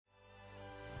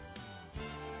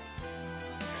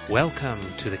Welcome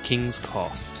to the King's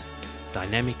Cast,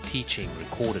 dynamic teaching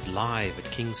recorded live at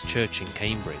King's Church in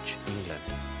Cambridge, England.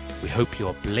 We hope you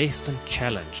are blessed and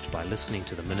challenged by listening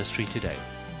to the ministry today.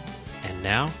 And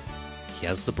now,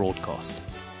 here's the broadcast.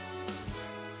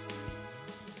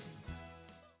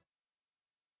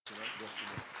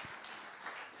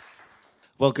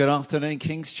 Well, good afternoon,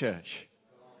 King's Church.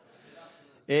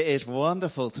 It is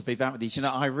wonderful to be back with you. You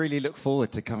know, I really look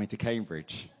forward to coming to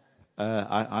Cambridge.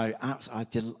 I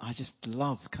just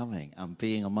love coming and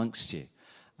being amongst you.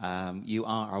 You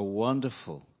are a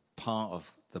wonderful part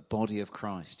of the body of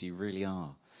Christ. You really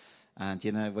are. And,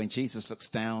 you know, when Jesus looks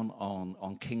down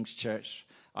on King's Church,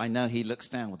 I know he looks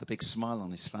down with a big smile on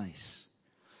his face.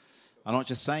 I'm not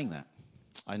just saying that.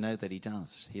 I know that he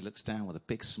does. He looks down with a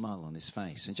big smile on his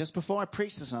face. And just before I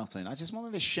preach this afternoon, I just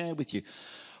wanted to share with you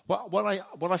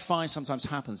what I find sometimes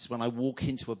happens when I walk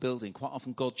into a building. Quite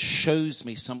often God shows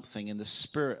me something in the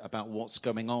spirit about what's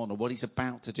going on or what he's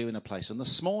about to do in a place. And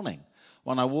this morning,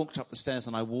 when I walked up the stairs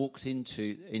and I walked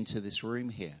into this room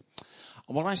here,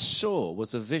 what I saw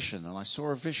was a vision. And I saw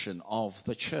a vision of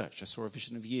the church. I saw a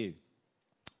vision of you,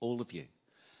 all of you.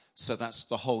 So that's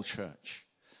the whole church.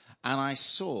 And I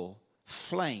saw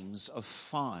flames of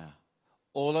fire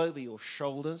all over your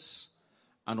shoulders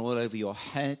and all over your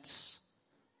heads,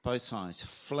 both sides,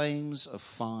 flames of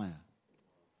fire.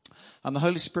 And the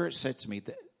Holy Spirit said to me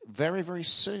that very, very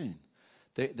soon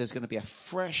there's going to be a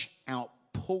fresh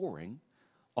outpouring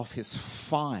of his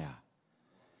fire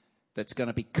that's going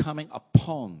to be coming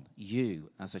upon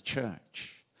you as a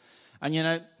church. And you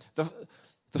know,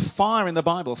 the fire in the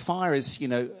Bible, fire is, you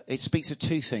know, it speaks of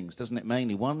two things, doesn't it,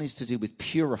 mainly? One is to do with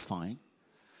purifying,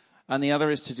 and the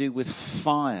other is to do with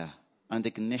fire and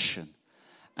ignition.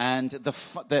 And the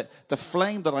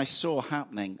flame that I saw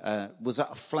happening was a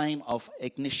flame of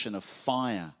ignition, of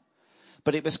fire.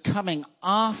 But it was coming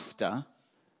after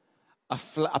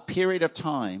a period of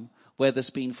time where there's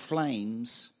been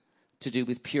flames to do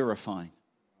with purifying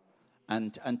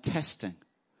and testing.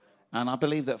 And I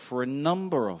believe that for a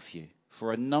number of you,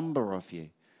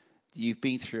 you've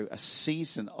been through a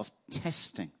season of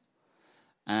testing.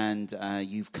 And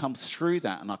you've come through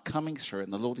that and are coming through it.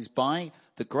 And the Lord is, by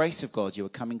the grace of God, you are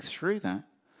coming through that.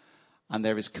 And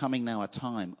there is coming now a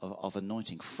time of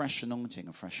anointing, fresh anointing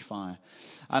and fresh fire.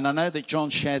 And I know that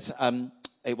John shared,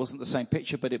 it wasn't the same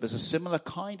picture, but it was a similar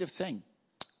kind of thing.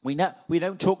 We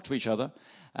don't talk to each other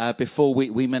before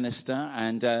we minister,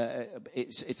 and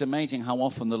it's amazing how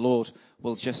often the Lord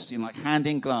will just, you know, like hand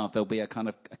in glove, there'll be a kind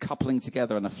of a coupling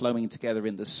together and a flowing together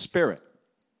in the Spirit.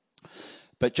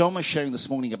 But John was sharing this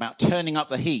morning about turning up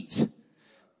the heat,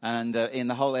 and in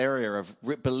the whole area of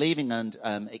believing and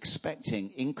expecting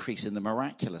increase in the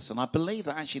miraculous. And I believe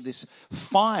that actually this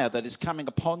fire that is coming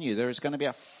upon you, there is going to be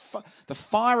the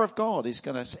fire of God is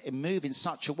going to move in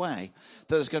such a way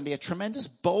that there's going to be a tremendous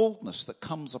boldness that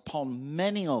comes upon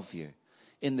many of you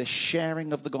in the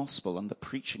sharing of the gospel and the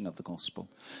preaching of the gospel.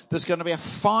 There's going to be a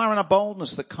fire and a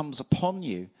boldness that comes upon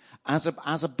you as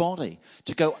a body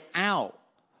to go out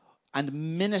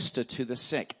and minister to the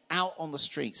sick, out on the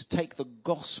streets, take the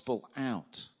gospel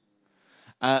out.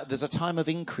 There's a time of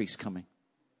increase coming,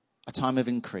 a time of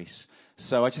increase.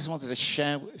 So I just wanted to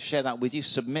share that with you,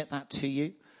 submit that to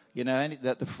you. You know,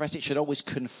 that the prophetic should always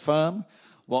confirm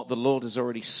what the Lord is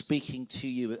already speaking to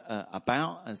you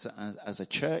about as a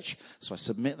church. So I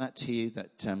submit that to you,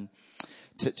 that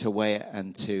to weigh it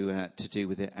and to do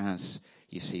with it as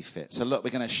you see fit. So look, we're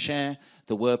going to share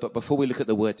the word, but before we look at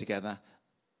the word together,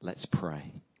 let's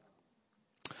pray.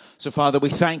 So, Father, we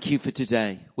thank you for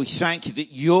today. We thank you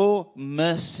that your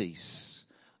mercies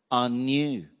are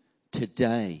new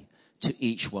today to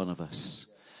each one of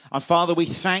us. And, Father, we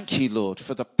thank you, Lord,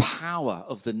 for the power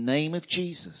of the name of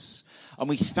Jesus. And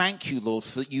we thank you, Lord,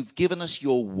 for that you've given us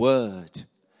your word.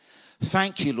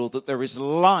 Thank you, Lord, that there is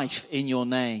life in your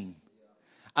name.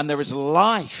 And there is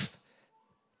life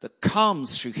that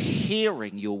comes through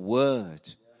hearing your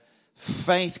word.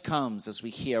 Faith comes as we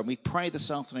hear. And we pray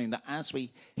this afternoon that as we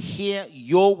hear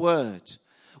your word,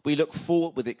 we look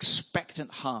forward with expectant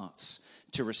hearts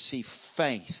to receive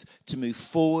faith, to move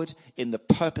forward in the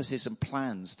purposes and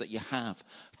plans that you have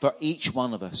for each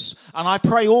one of us. And I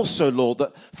pray also, Lord,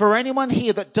 that for anyone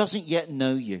here that doesn't yet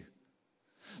know you,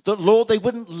 that, Lord, they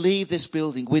wouldn't leave this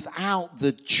building without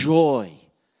the joy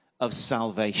of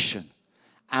salvation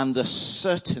and the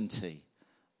certainty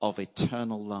of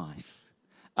eternal life.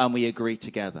 And we agree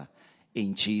together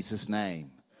in Jesus'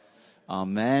 name.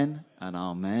 Amen and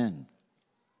amen.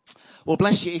 Well,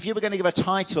 bless you. If you were going to give a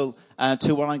title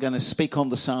to what I'm going to speak on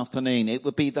this afternoon, it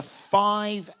would be the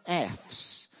 5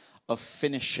 F's of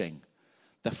finishing.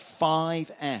 The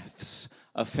 5 F's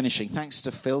of finishing. Thanks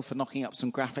to Phil for knocking up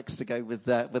some graphics to go with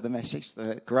the message.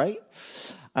 They're great.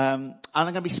 And I'm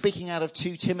going to be speaking out of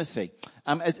 2 Timothy.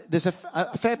 There's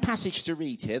a fair passage to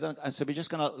read here, so we're just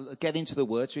going to get into the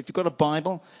word. So if you've got a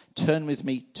Bible, turn with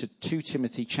me to 2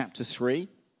 Timothy chapter 3.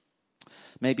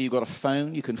 Maybe you've got a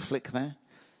phone, you can flick there.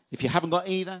 If you haven't got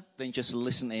either, then just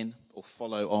listen in or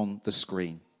follow on the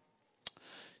screen.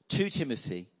 2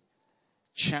 Timothy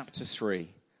chapter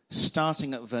 3,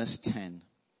 starting at verse 10.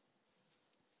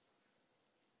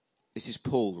 This is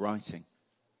Paul writing.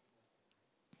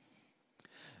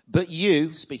 But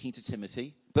you, speaking to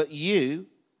Timothy, but you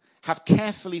have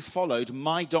carefully followed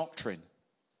my doctrine,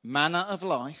 manner of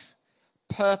life,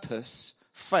 purpose,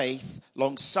 faith,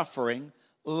 long-suffering,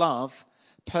 love,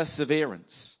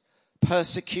 perseverance,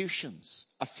 persecutions,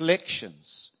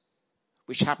 afflictions,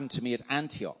 which happened to me at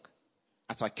Antioch,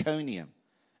 at Iconium,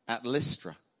 at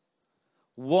Lystra.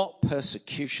 What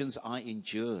persecutions I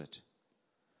endured.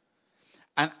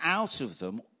 And out of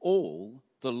them all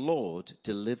the Lord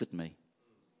delivered me.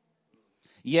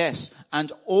 Yes,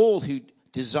 and all who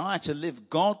desire to live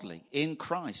godly in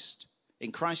Christ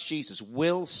Jesus,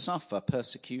 will suffer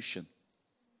persecution.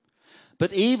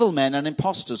 But evil men and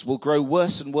impostors will grow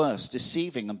worse and worse,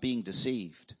 deceiving and being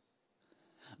deceived.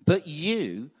 But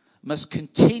you must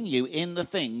continue in the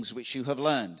things which you have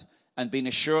learned and been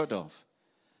assured of,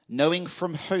 knowing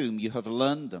from whom you have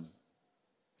learned them,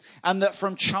 and that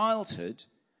from childhood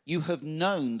you have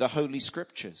known the Holy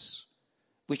Scriptures,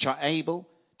 which are able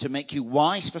to make you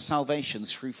wise for salvation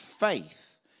through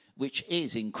faith, which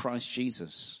is in Christ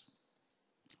Jesus.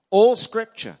 All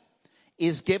Scripture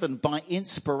is given by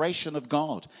inspiration of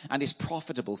God and is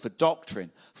profitable for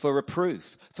doctrine, for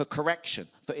reproof, for correction,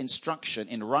 for instruction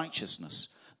in righteousness,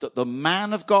 that the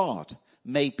man of God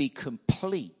may be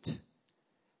complete,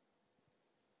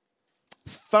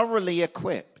 thoroughly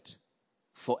equipped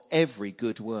for every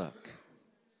good work.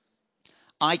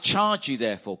 I charge you,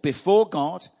 therefore, before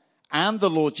God and the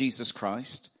Lord Jesus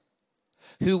Christ,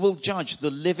 who will judge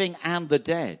the living and the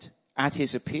dead at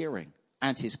his appearing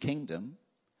and his kingdom,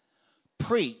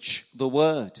 preach the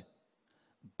word.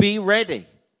 Be ready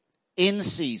in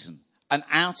season and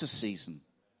out of season.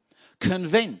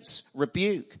 Convince,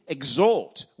 rebuke,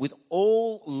 exhort with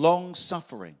all long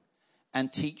suffering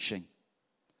and teaching.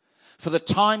 For the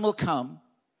time will come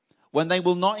when they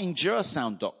will not endure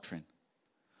sound doctrine,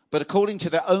 but according to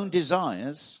their own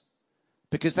desires,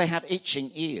 because they have itching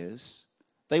ears,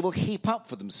 they will heap up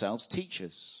for themselves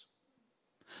teachers.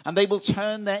 And they will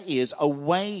turn their ears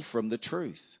away from the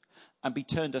truth and be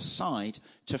turned aside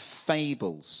to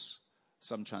fables.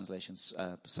 Some translations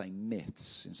say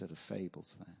myths instead of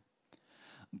fables there.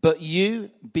 But you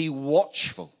be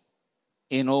watchful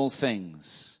in all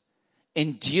things.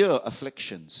 Endure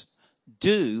afflictions.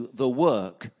 Do the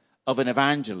work of an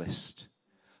evangelist.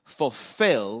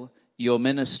 Fulfill your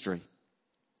ministry.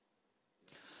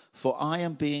 For I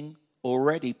am being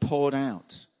already poured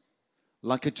out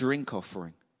like a drink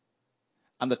offering,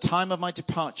 and the time of my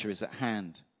departure is at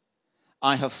hand.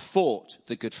 I have fought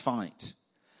the good fight.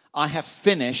 I have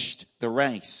finished the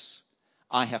race.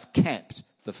 I have kept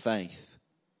the faith.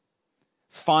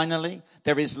 Finally,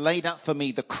 there is laid up for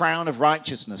me the crown of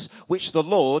righteousness, which the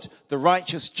Lord, the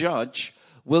righteous judge,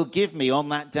 will give me on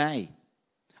that day.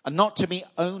 And not to me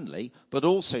only, but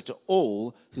also to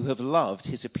all who have loved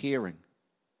his appearing.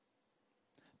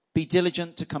 Be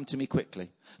diligent to come to me quickly,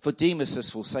 for Demas has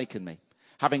forsaken me,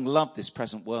 having loved this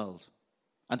present world,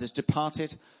 and has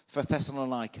departed for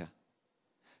Thessalonica,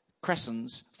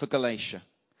 Crescens for Galatia,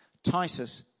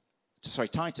 Titus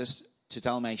to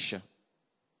Dalmatia.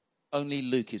 Only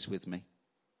Luke is with me.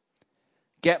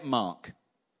 Get Mark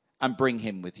and bring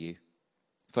him with you,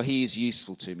 for he is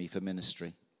useful to me for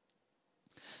ministry.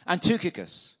 And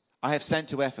Tychicus I have sent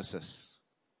to Ephesus.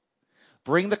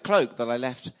 Bring the cloak that I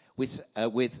left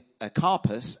with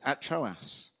Carpus at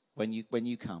Troas when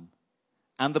you come,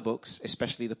 and the books,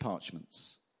 especially the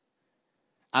parchments.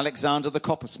 Alexander the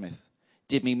coppersmith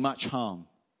did me much harm.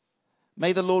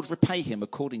 May the Lord repay him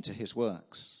according to his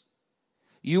works.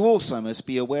 You also must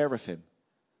be aware of him,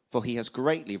 for he has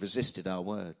greatly resisted our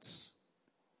words.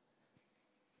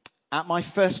 At my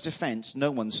first defense,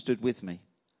 no one stood with me,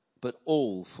 but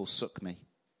all forsook me.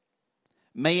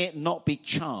 May it not be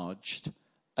charged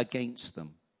against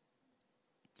them.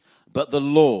 But the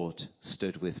Lord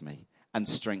stood with me and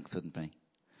strengthened me,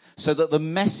 so that the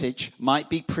message might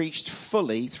be preached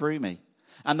fully through me,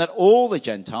 and that all the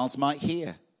Gentiles might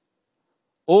hear.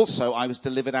 Also, I was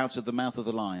delivered out of the mouth of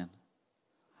the lion,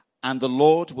 and the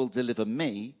Lord will deliver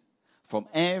me from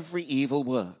every evil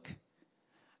work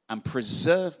and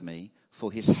preserve me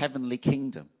for his heavenly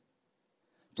kingdom.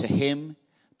 To him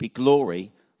be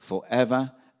glory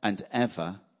forever and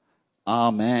ever.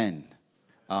 Amen.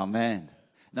 Amen.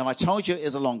 Now, I told you it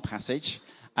is a long passage,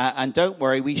 and don't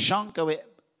worry, we shan't go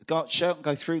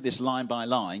through this line by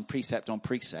line, precept on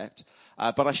precept,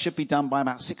 but I should be done by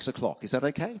about 6 o'clock. Is that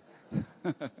okay?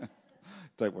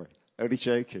 Don't worry, only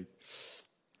joking.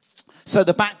 So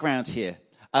the background here.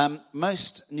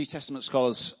 Most New Testament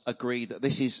scholars agree that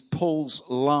this is Paul's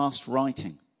last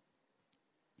writing,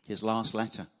 his last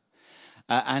letter,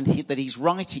 and that he's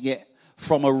writing it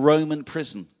from a Roman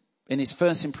prison. In his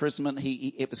first imprisonment,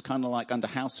 it was kind of like under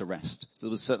house arrest, so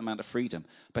there was a certain amount of freedom.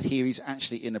 But here he's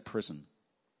actually in a prison,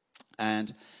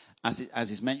 and as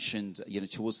is mentioned,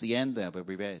 towards the end there where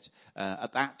we read,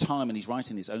 at that time, and he's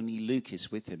writing this, only Luke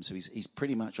is with him, so he's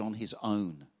pretty much on his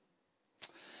own.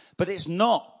 But it's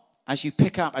not. As you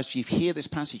pick up, as you hear this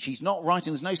passage, he's not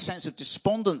writing, there's no sense of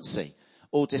despondency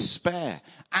or despair.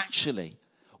 Actually,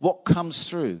 what comes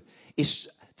through is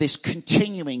this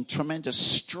continuing tremendous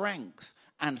strength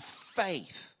and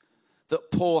faith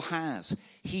that Paul has.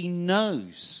 He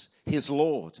knows his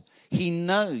Lord. He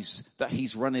knows that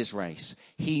he's run his race.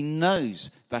 He knows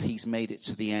that he's made it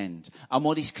to the end. And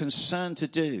what he's concerned to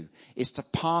do is to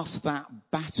pass that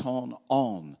baton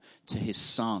on to his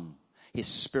son, his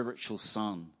spiritual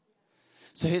son.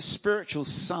 So his spiritual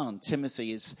son, Timothy,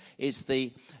 he's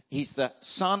the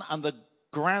son and the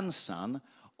grandson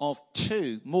of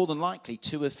more than likely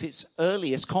two of his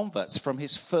earliest converts from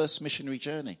his first missionary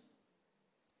journey.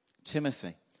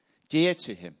 Timothy, dear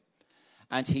to him.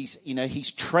 And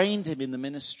he's trained him in the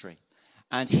ministry.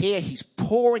 And here he's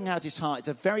pouring out his heart. It's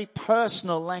a very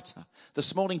personal letter.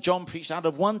 This morning John preached out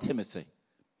of 1 Timothy.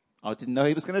 I didn't know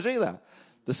he was going to do that.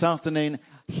 This afternoon,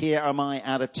 here am I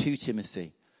out of 2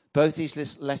 Timothy. Both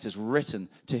these letters written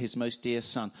to his most dear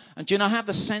son. And do you know, I have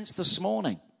the sense this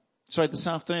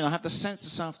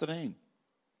afternoon,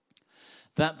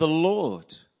 that the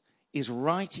Lord is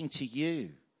writing to you.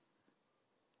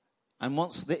 And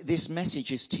wants this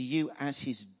message is to you as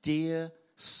his dear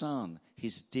son,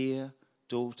 his dear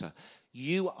daughter.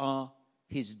 You are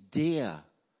his dear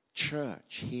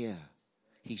church here.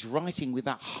 He's writing with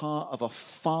that heart of a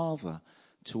father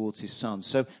towards his son.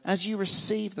 So as you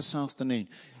receive this afternoon,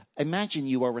 imagine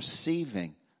you are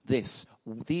receiving these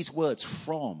words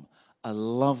from a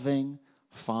loving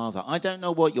father. I don't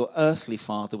know what your earthly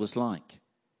father was like.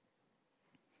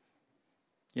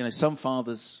 Some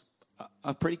fathers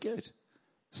are pretty good.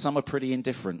 Some are pretty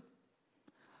indifferent.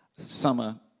 Some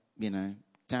are,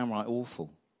 downright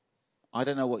awful. I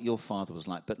don't know what your father was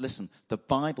like, but listen, the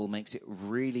Bible makes it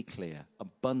really clear,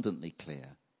 abundantly clear,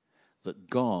 that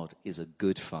God is a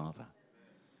good father.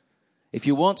 If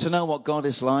you want to know what God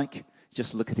is like,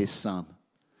 just look at his son.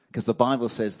 Because the Bible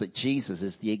says that Jesus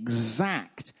is the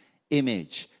exact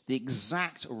image, the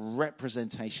exact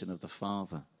representation of the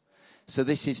Father. So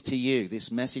this is to you, this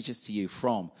message is to you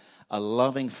from a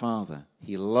loving Father.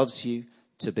 He loves you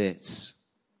to bits.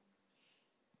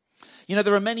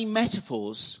 There are many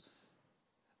metaphors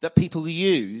that people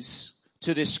use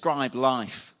to describe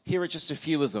life. Here are just a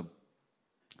few of them.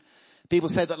 People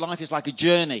say that life is like a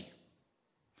journey.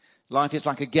 Life is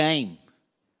like a game.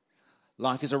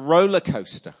 Life is a roller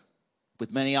coaster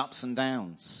with many ups and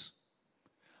downs.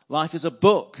 Life is a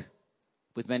book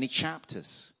with many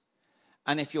chapters.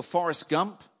 And if you're Forrest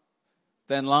Gump,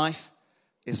 then life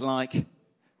is like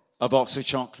a box of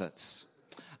chocolates.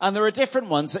 And there are different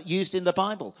ones that are used in the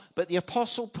Bible. But the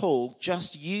Apostle Paul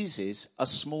just uses a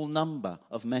small number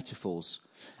of metaphors.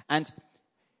 And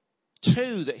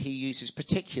 2 that he uses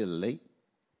particularly.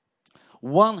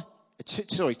 2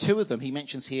 of them he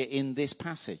mentions here in this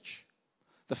passage.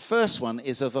 The first one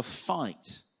is of a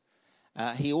fight.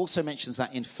 He also mentions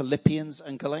that in Philippians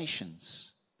and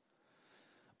Galatians.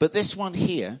 But this one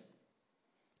here,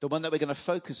 the one that we're going to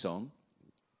focus on,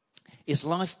 is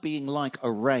life being like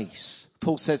a race.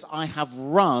 Paul says, I have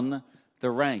run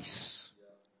the race.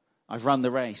 I've run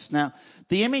the race. Now,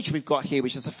 the image we've got here,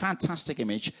 which is a fantastic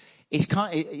image,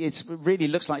 it really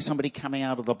looks like somebody coming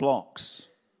out of the blocks.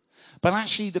 But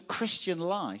actually, the Christian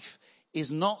life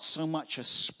is not so much a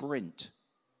sprint.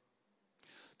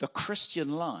 The Christian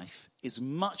life is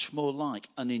much more like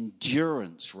an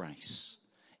endurance race.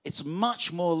 It's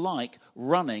much more like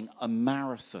running a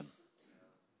marathon.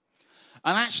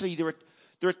 And actually, there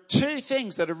are 2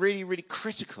 things that are really, really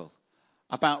critical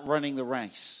about running the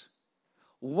race.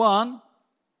 One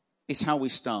is how we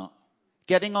start.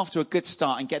 Getting off to a good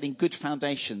start and getting good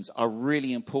foundations are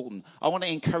really important. I want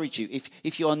to encourage you,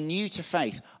 if you're new to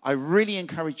faith, I really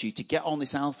encourage you to get on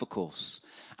this Alpha course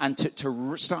and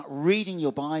to start reading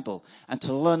your Bible and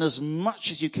to learn as much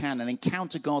as you can and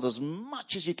encounter God as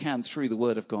much as you can through the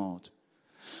Word of God.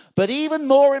 But even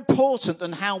more important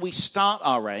than how we start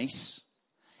our race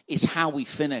is how we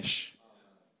finish.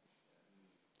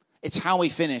 It's how we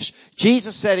finish.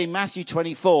 Jesus said in Matthew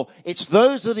 24, it's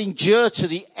those that endure to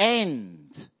the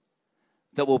end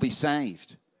that will be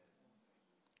saved.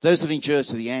 Those that endure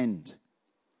to the end.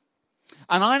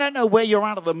 And I don't know where you're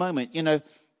at the moment. You know,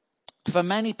 for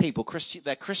many people,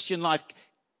 their Christian life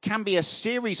can be a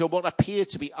series of what appear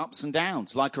to be ups and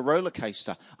downs, like a roller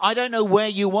coaster. I don't know where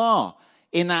you are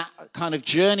in that kind of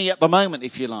journey at the moment,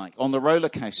 if you like, on the roller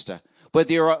coaster.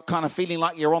 Whether you're kind of feeling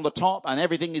like you're on the top and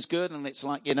everything is good and it's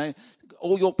like, you know,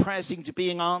 all your prayers seem to be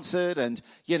being answered and,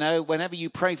 you know, whenever you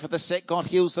pray for the sick, God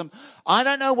heals them. I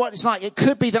don't know what it's like. It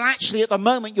could be that actually at the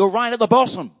moment you're right at the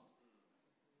bottom.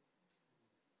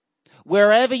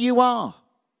 Wherever you are,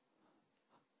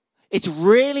 it's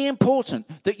really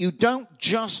important that you don't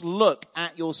just look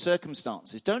at your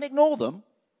circumstances. Don't ignore them,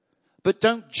 but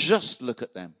don't just look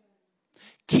at them.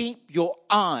 Keep your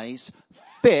eyes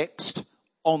fixed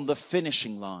on the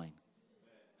finishing line.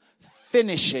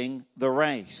 Finishing the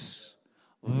race.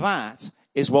 That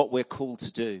is what we're called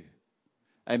to do.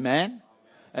 Amen?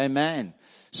 Amen.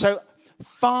 So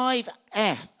 5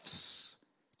 F's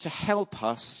to help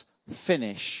us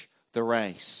finish the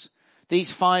race.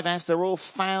 These 5 F's, they're all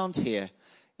found here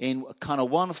in kind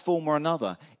of one form or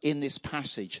another in this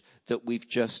passage that we've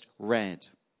just read.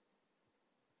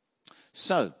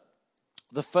 So,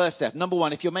 the first F. Number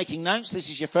 1, if you're making notes, this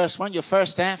is your first one. Your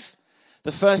first F.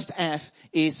 The first F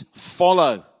is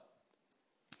follow.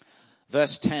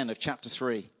 Verse 10 of chapter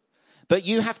 3. But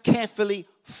you have carefully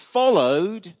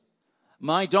followed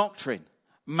my doctrine,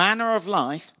 manner of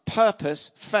life,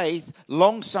 purpose, faith,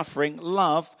 long-suffering,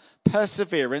 love,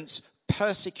 perseverance,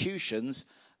 persecutions,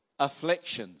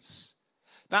 afflictions.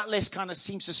 That list kind of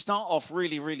seems to start off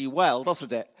really, really well,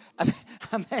 doesn't it?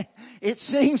 And then it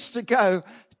seems to go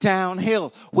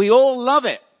downhill. We all love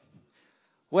it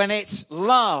when it's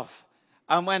love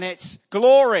and when it's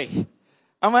glory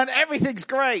and when everything's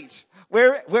great.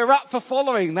 We're up for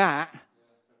following that.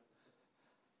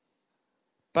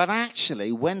 But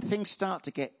actually, when things start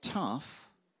to get tough,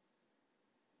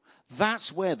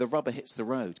 that's where the rubber hits the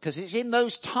road. Because it's in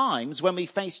those times when we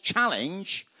face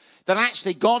challenge that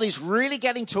actually God is really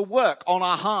getting to work on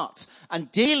our hearts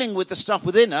and dealing with the stuff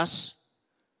within us,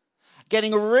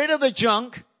 getting rid of the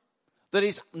junk that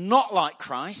is not like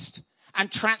Christ and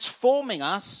transforming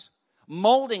us,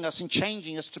 molding us and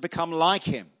changing us to become like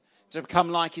him, to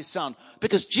become like his son.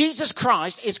 Because Jesus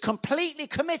Christ is completely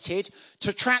committed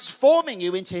to transforming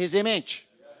you into his image.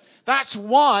 That's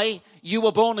why you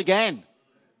were born again.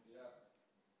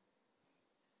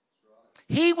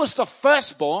 He was the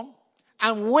firstborn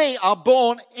and we are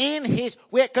born in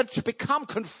we're going to become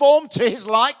conformed to his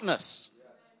likeness,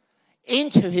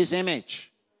 into his image.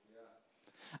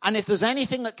 And if there's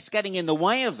anything that's getting in the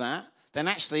way of that, then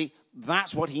actually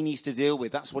that's what he needs to deal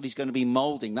with. That's what he's going to be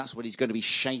molding. That's what he's going to be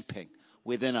shaping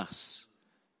within us.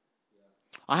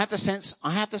 I have the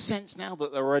sense now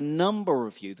that there are a number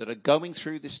of you that are going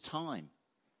through this time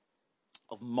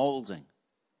of molding.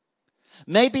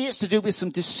 Maybe it's to do with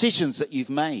some decisions that you've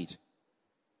made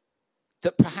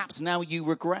that perhaps now you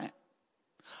regret.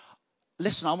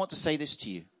 Listen, I want to say this to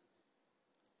you.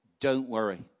 Don't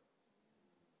worry.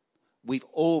 We've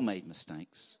all made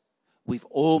mistakes. We've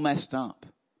all messed up.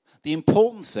 The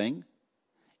important thing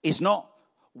is not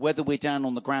whether we're down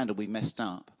on the ground or we messed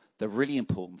up. The really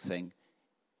important thing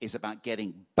is about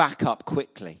getting back up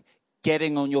quickly,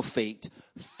 getting on your feet,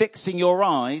 fixing your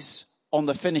eyes on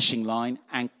the finishing line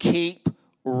and keep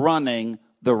running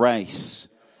the race.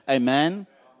 Amen?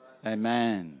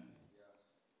 Amen.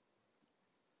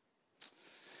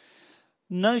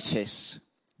 Notice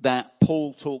that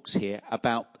Paul talks here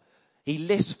about, he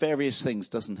lists various things,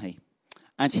 doesn't he?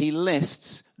 And he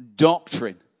lists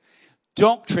doctrine.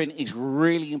 Doctrine is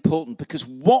really important because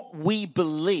what we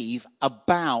believe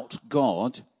about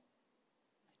God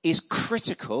is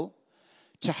critical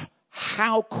to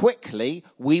how quickly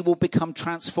we will become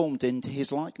transformed into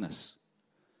his likeness.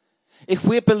 If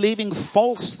we're believing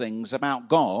false things about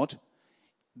God,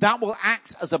 that will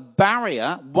act as a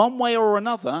barrier, one way or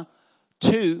another,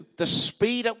 to the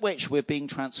speed at which we're being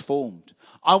transformed.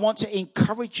 I want to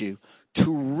encourage you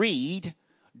to read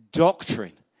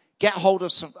doctrine. Get hold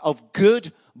of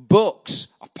good books,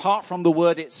 apart from the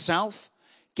word itself.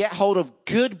 Get hold of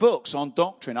good books on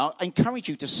doctrine. I encourage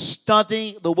you to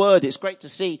study the word. It's great to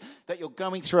see that you're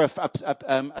going through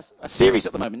a series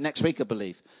at the moment. Next week, I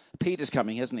believe. Peter's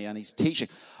coming, isn't he? And he's teaching.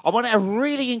 I want to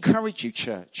really encourage you,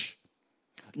 church.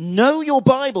 Know your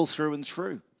Bible through and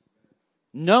through.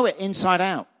 Know it inside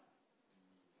out.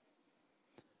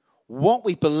 What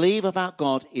we believe about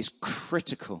God is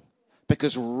critical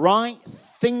Because right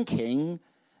thinking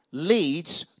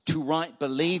leads to right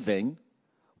believing,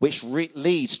 which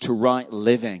leads to right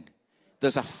living.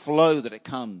 There's a flow that it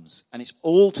comes. And it's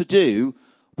all to do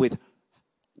with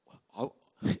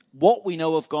what we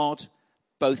know of God,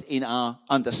 both in our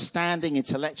understanding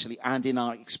intellectually and in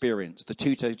our experience. The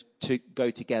two to go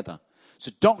together.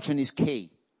 So doctrine is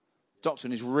key.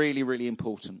 Doctrine is really, really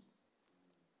important.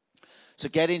 So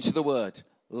get into the Word.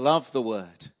 Love the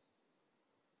Word.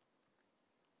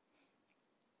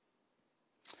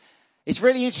 It's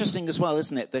really interesting as well,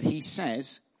 isn't it, that he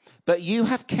says, but you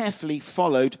have carefully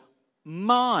followed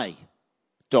my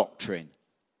doctrine,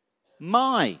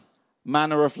 my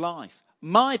manner of life,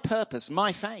 my purpose,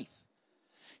 my faith.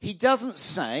 He doesn't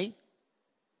say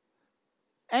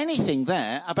anything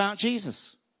there about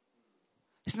Jesus.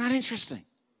 Isn't that interesting?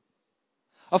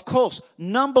 Of course,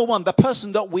 number one, the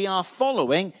person that we are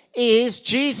following is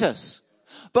Jesus.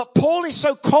 But Paul is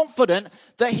so confident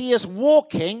that he is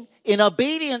walking in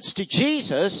obedience to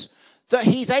Jesus that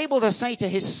he's able to say to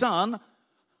his son,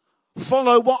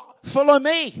 follow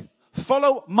me,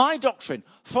 follow my doctrine,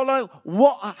 follow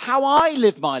how I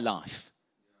live my life.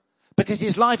 Because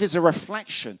his life is a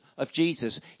reflection of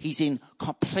Jesus. He's in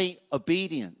complete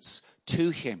obedience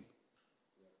to him.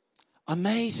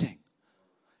 Amazing.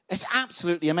 It's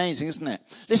absolutely amazing, isn't it?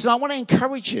 Listen, I want to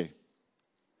encourage you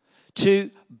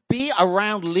to be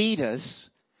around leaders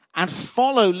and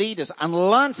follow leaders and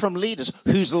learn from leaders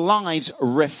whose lives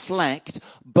reflect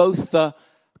both the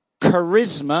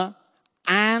charisma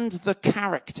and the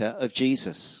character of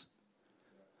Jesus.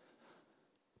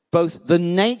 Both the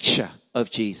nature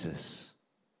of Jesus,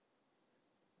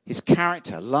 his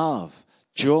character, love,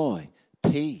 joy,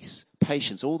 peace,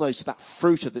 patience, all that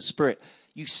fruit of the Spirit.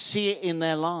 You see it in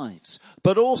their lives.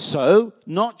 But also,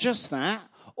 not just that,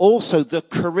 also the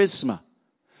charisma,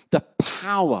 the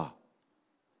power,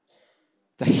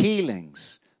 the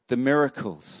healings, the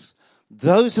miracles.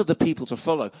 Those are the people to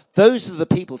follow. Those are the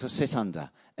people to sit under.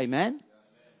 Amen?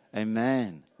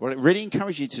 Amen. Well, I really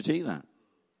encourage you to do that.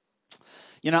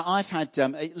 You know, I've had,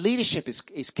 leadership is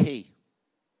key.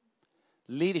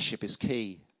 Leadership is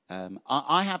key.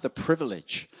 I have the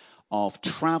privilege of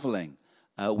traveling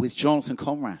with Jonathan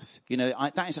Conrath. You know, I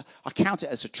count it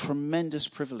as a tremendous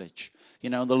privilege.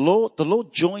 You know, the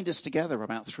Lord joined us together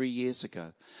about 3 years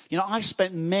ago. You know, I've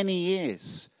spent many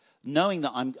years knowing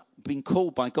that I'm being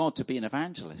called by God to be an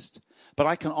evangelist. But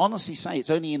I can honestly say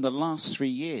it's only in the last 3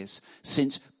 years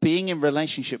since being in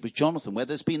relationship with Jonathan where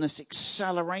there's been this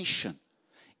acceleration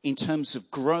in terms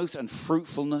of growth and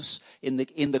fruitfulness in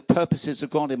the purposes of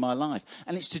God in my life.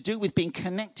 And it's to do with being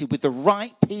connected with the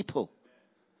right people.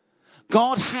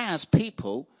 God has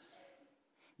people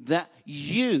that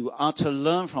you are to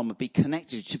learn from and be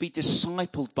connected, to be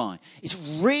discipled by. It's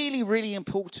really, really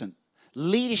important.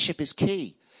 Leadership is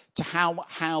key to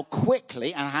how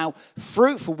quickly and how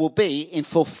fruitful we'll be in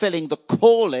fulfilling the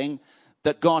calling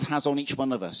that God has on each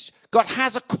one of us. God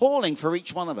has a calling for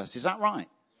each one of us. Is that right?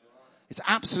 It's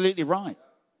absolutely right.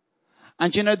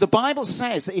 And you know, the Bible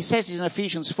says, it says in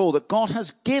Ephesians 4 that God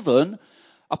has given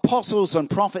apostles and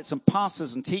prophets and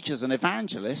pastors and teachers and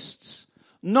evangelists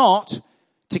not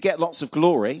to get lots of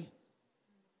glory.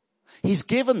 He's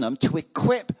given them to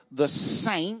equip the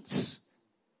saints,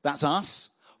 that's us,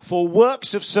 for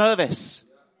works of service.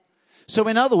 So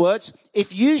in other words,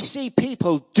 if you see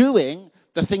people doing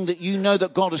the thing that you know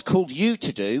that God has called you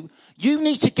to do, you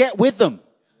need to get with them.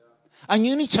 And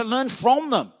you need to learn from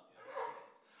them.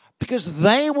 Because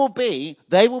they will be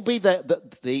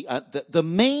the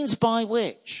means by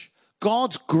which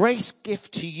God's grace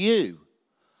gift to you,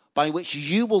 by which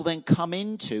you will then come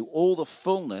into all the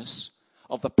fullness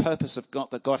of the purpose of God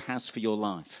that God has for your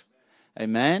life.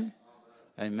 Amen?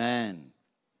 Amen.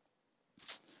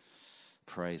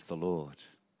 Praise the Lord.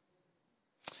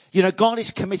 You know, God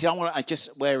is committed.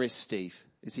 Where is Steve?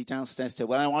 Is he downstairs still?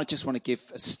 Well, I just want to give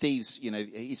Steve's,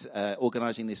 he's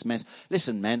organising this mess.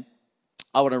 Listen, men,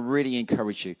 I want to really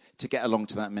encourage you to get along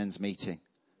to that men's meeting.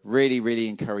 Really, really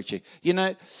encourage you. You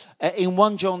know, in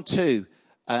 1 John 2,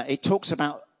 it talks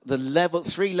about the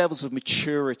 3 levels of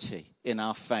maturity in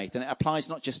our faith. And it applies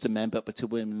not just to men, but to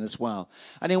women as well.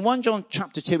 And in 1 John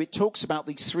chapter 2, it talks about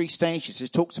these 3 stages.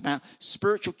 It talks about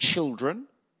spiritual children.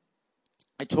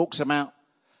 It talks about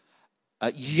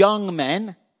young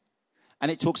men. And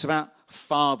it talks about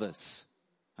fathers.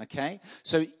 Okay?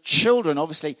 So children,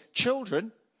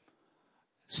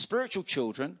 spiritual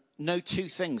children know 2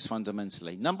 things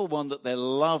fundamentally. Number 1, that they're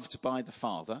loved by the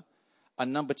Father.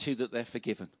 And number 2, that they're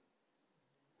forgiven.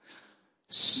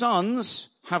 Sons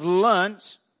have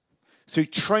learnt through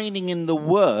training in the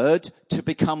Word to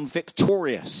become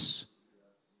victorious.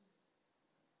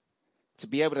 to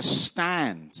be able to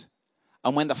stand.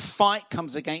 And when the fight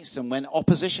comes against them, when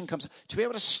opposition comes, to be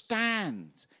able to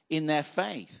stand in their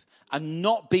faith and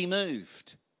not be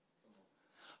moved.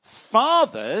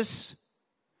 Fathers,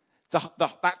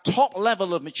 that top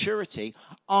level of maturity,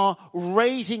 are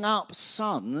raising up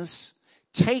sons,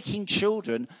 taking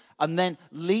children and then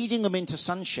leading them into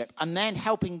sonship and then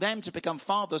helping them to become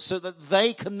fathers so that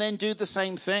they can then do the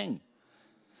same thing.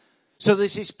 So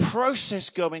there's this process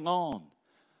going on.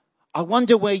 I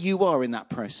wonder where you are in that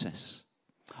process.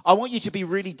 I want you to be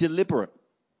really deliberate.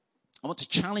 I want to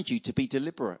challenge you to be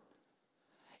deliberate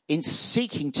in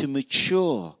seeking to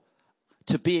mature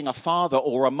to being a father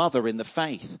or a mother in the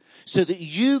faith so that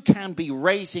you can be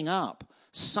raising up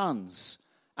sons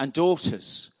and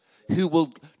daughters who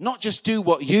will not just do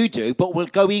what you do, but will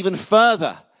go even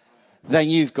further than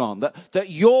you've gone. That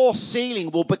your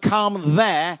ceiling will become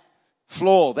their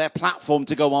floor, their platform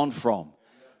to go on from.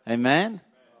 Amen?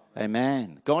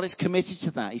 Amen. God is committed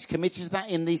to that. He's committed to that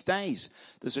in these days.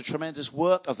 There's a tremendous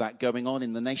work of that going on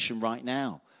in the nation right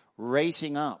now.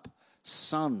 Raising up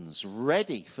sons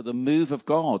ready for the move of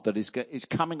God that is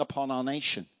coming upon our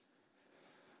nation.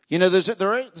 You know,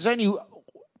 there's only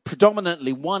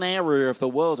predominantly one area of the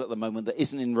world at the moment that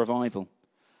isn't in revival.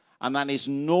 And that is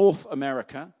North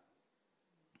America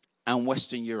and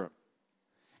Western Europe.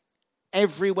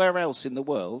 Everywhere else in the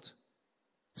world,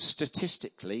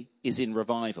 statistically, is in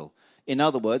revival. In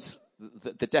other words,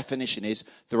 the definition is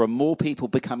there are more people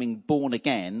becoming born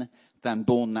again than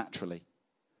born naturally.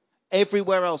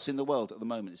 Everywhere else in the world at the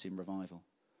moment is in revival.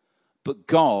 But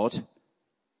God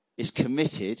is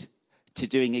committed to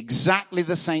doing exactly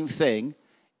the same thing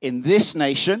in this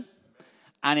nation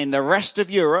and in the rest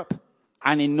of Europe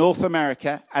and in North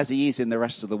America as he is in the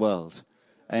rest of the world.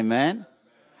 Amen?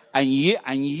 And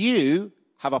you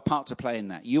have a part to play in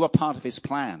that. You are part of his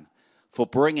plan for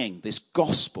bringing this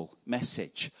gospel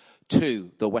message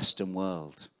to the Western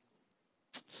world.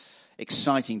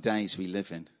 Exciting days we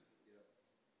live in.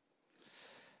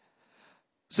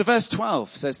 So verse 12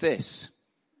 says this.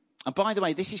 And by the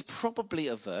way, this is probably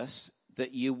a verse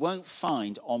that you won't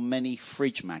find on many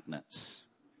fridge magnets.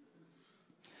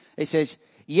 It says,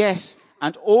 yes,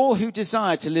 and all who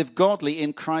desire to live godly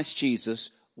in Christ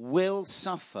Jesus will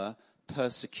suffer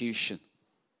persecution.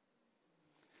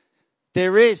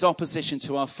 There is opposition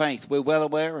to our faith. We're well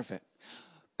aware of it.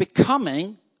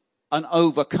 Becoming an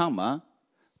overcomer,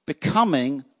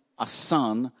 becoming a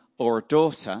son or a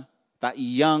daughter, that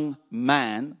young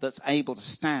man that's able to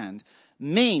stand,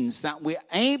 means that we're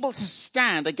able to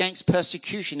stand against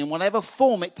persecution in whatever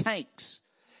form it takes.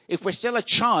 If we're still a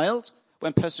child,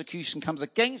 when persecution comes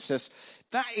against us,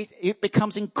 it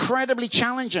becomes incredibly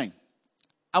challenging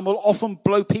and will often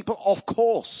blow people off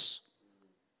course.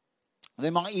 They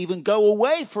might even go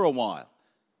away for a while.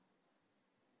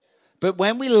 But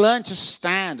when we learn to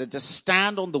stand and to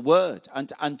stand on the word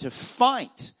and to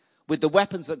fight with the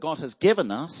weapons that God has given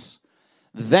us,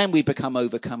 then we become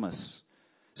overcomers.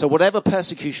 So whatever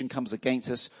persecution comes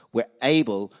against us, we're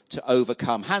able to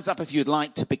overcome. Hands up if you'd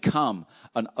like to become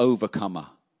an overcomer.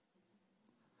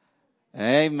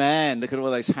 Amen. Look at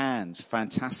all those hands.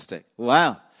 Fantastic.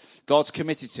 Wow. God's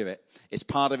committed to it. It's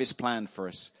part of his plan for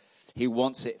us. He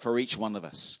wants it for each one of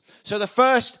us. So the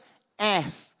first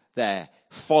F there,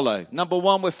 follow. Number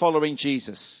one, we're following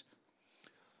Jesus.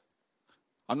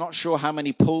 I'm not sure how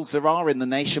many pools there are in the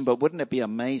nation, but wouldn't it be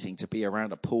amazing to be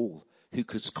around a pool who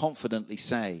could confidently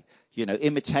say, you know,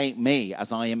 imitate me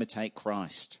as I imitate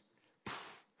Christ.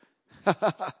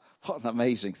 What an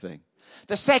amazing thing.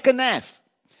 The second F,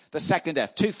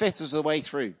 2/5 of the way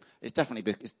through. It's definitely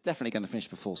going to finish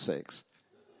before 6.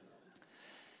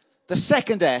 The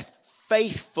second F,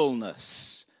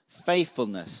 faithfulness.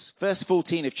 Faithfulness. Verse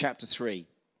 14 of chapter 3.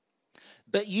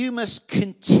 But you must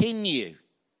continue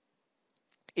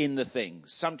in the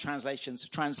things. Some translations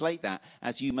translate that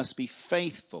as you must be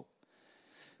faithful.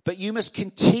 But you must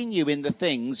continue in the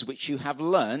things which you have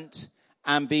learnt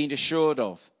and been assured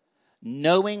of,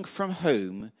 knowing from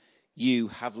whom you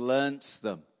have learnt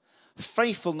them.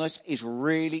 Faithfulness is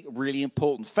really, really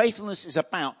important. Faithfulness is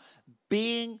about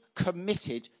being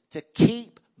committed to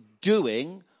keep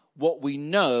doing what we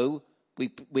know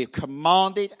we're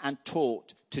commanded and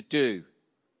taught to do.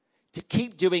 To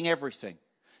keep doing everything.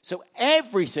 So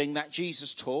everything that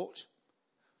Jesus taught,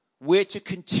 we're to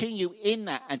continue in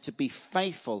that and to be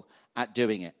faithful at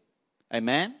doing it.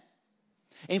 Amen?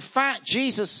 In fact,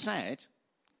 Jesus said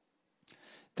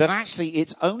that actually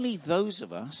it's only those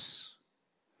of us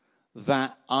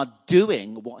that are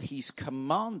doing what he's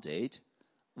commanded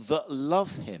that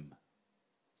love him.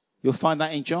 You'll find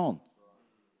that in John.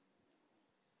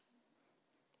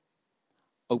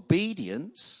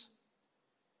 Obedience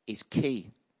is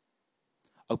key.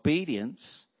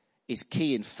 Obedience is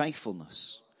key in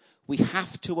faithfulness. We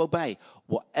have to obey.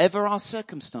 Whatever our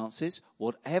circumstances,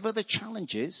 whatever the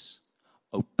challenges,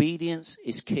 obedience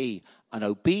is key. And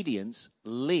obedience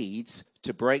leads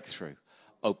to breakthrough.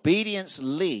 Obedience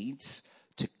leads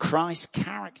to Christ's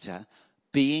character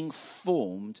being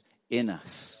formed in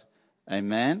us.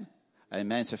 Amen?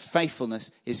 Amen. So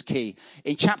faithfulness is key.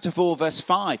 In chapter 4, verse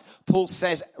 5, Paul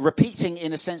says, repeating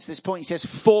in a sense this point, he says,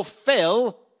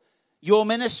 fulfill your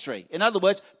ministry. In other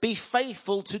words, be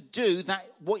faithful to do that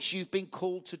which you've been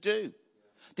called to do.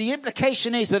 The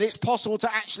implication is that it's possible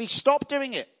to actually stop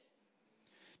doing it,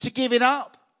 to give it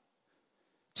up,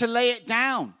 to lay it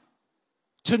down,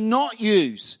 to not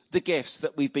use the gifts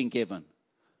that we've been given.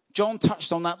 John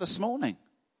touched on that this morning.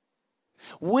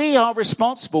 We are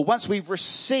responsible, once we've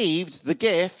received the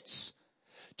gifts,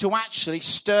 to actually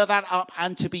stir that up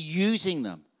and to be using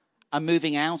them and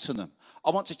moving out of them.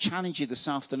 I want to challenge you this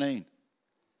afternoon.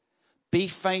 Be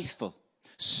faithful.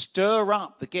 Stir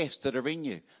up the gifts that are in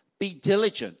you. Be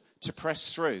diligent to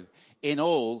press through in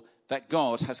all that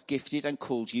God has gifted and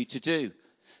called you to do.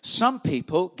 Some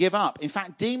people give up. In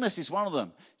fact, Demas is one of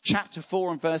them. Chapter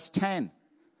 4 and verse 10.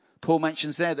 Paul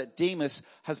mentions there that Demas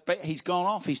he's gone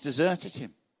off. He's deserted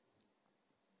him.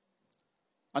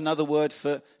 Another word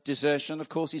for desertion, of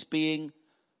course, is being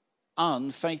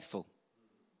unfaithful.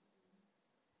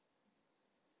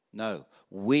 No,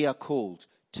 we are called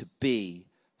to be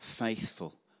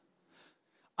faithful.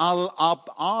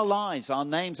 Our lives, our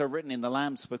names are written in the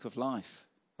Lamb's Book of Life,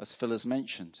 as Phil has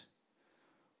mentioned.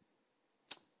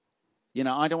 You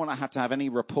know, I don't want to have any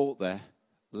report there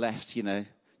left, you know.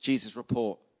 Jesus'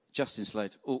 report, Justin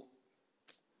Slade. Oh,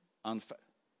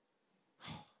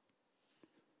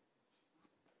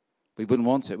 we wouldn't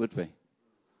want it, would we?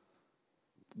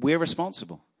 We're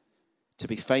responsible to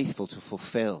be faithful, to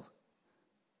fulfill.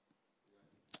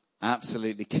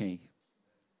 Absolutely key.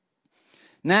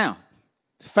 Now,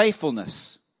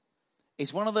 faithfulness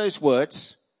is one of those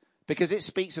words because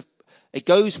it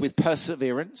goes with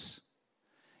perseverance.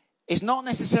 It's not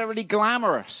necessarily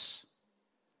glamorous.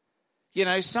 You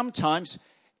know, sometimes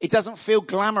it doesn't feel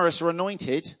glamorous or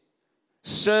anointed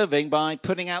serving by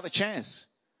putting out the chairs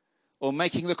or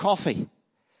making the coffee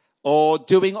or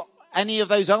doing any of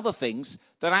those other things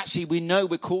that actually we know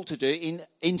we're called to do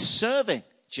in serving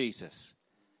Jesus.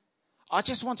 I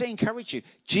just want to encourage you.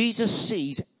 Jesus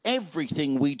sees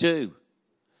everything we do.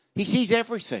 He sees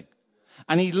everything.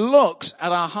 And he looks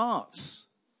at our hearts.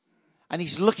 And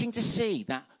he's looking to see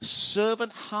that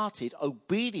servant-hearted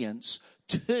obedience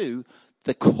to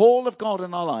the call of God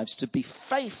in our lives to be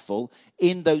faithful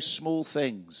in those small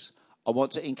things. I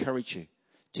want to encourage you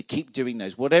to keep doing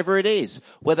those. Whatever it is,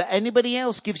 whether anybody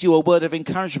else gives you a word of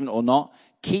encouragement or not,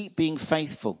 keep being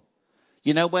faithful.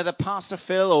 You know, whether Pastor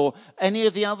Phil or any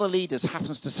of the other leaders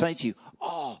happens to say to you,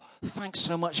 oh, thanks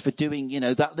so much for doing, you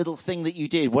know, that little thing that you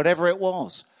did, whatever it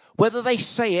was. Whether they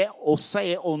say it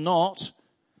or not,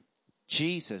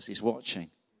 Jesus is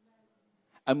watching.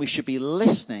 And we should be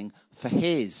listening for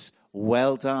his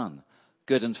well done,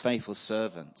 good and faithful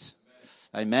servant.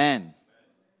 Amen.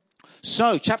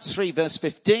 So, chapter 3, verse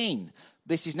 15.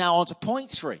 This is now on to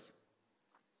point 3.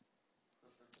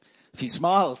 A few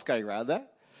smiles going around there.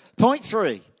 Point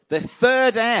 3, the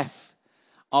third F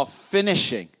of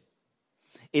finishing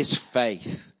is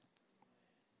faith.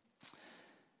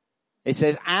 It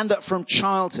says, and that from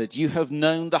childhood you have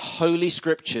known the Holy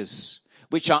Scriptures,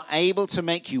 which are able to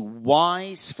make you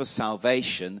wise for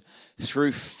salvation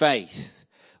through faith,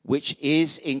 which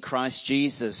is in Christ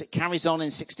Jesus. It carries on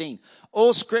in 16.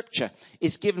 All Scripture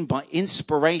is given by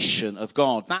inspiration of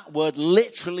God. That word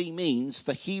literally means,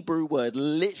 the Hebrew word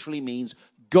literally means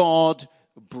God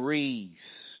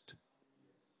breathed.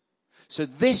 So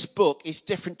this book is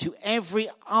different to every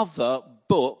other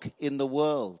book in the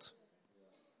world.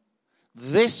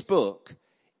 This book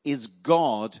is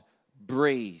God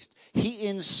breathed. He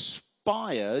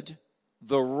inspired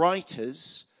the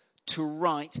writers to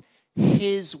write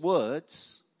his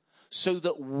words so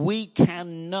that we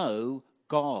can know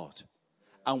God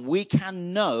and we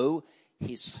can know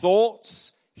his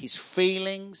thoughts, his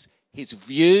feelings, his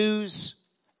views.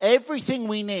 Everything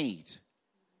we need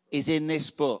is in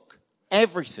this book.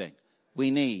 Everything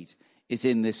we need is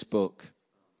in this book.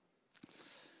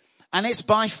 And it's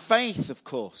by faith, of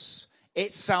course.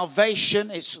 It's salvation.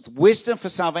 It's wisdom for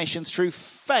salvation through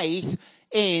faith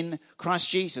in Christ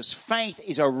Jesus. Faith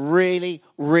is a really,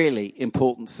 really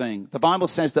important thing. The Bible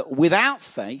says that without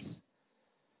faith,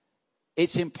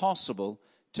 it's impossible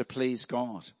to please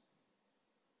God.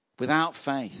 Without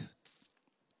faith.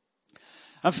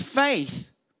 And faith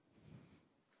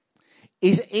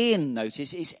is in,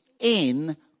 notice, is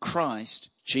in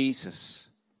Christ Jesus.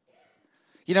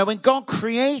 You know, when God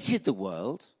created the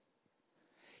world,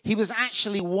 he was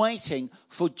actually waiting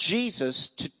for Jesus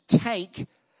to take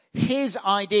his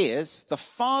ideas, the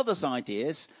Father's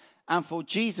ideas, and for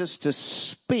Jesus to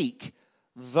speak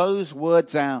those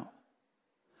words out.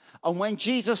 And when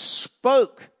Jesus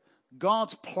spoke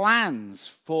God's plans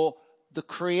for the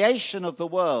creation of the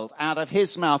world out of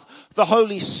his mouth, the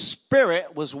Holy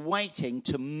Spirit was waiting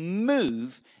to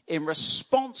move in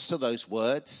response to those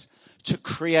words to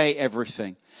create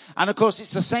everything. And of course,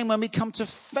 it's the same when we come to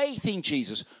faith in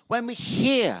Jesus. When we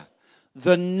hear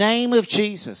the name of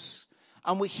Jesus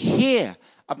and we hear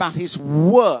about his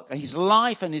work, his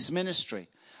life and his ministry,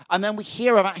 and then we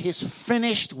hear about his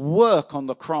finished work on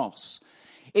the cross,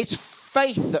 it's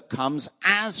faith that comes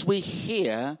as we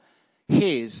hear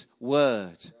his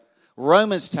word.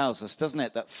 Romans tells us, doesn't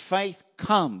it, that faith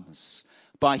comes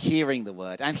by hearing the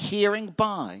word, and hearing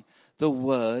by the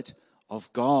word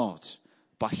of God.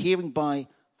 By hearing by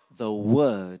the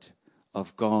word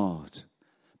of God.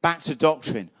 Back to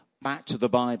doctrine, back to the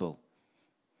Bible.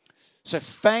 So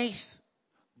faith,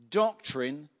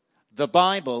 doctrine, the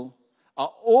Bible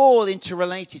are all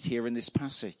interrelated here in this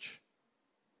passage.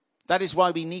 That is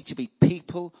why we need to be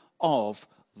people of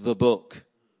the book.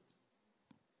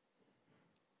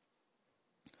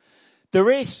 There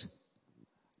is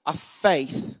a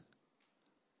faith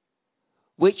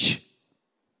which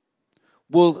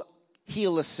will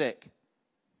heal the sick.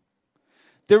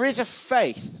 There is a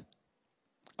faith,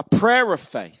 a prayer of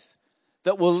faith,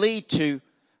 that will lead to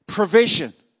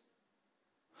provision.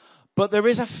 But there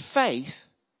is a faith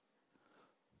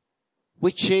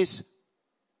which is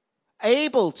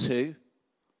able to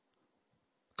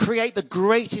create the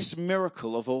greatest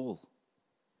miracle of all.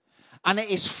 And it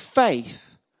is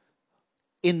faith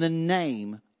in the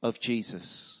name of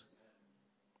Jesus.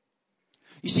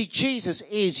 You see, Jesus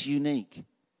is unique.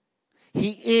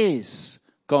 He is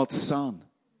God's Son.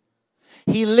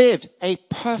 He lived a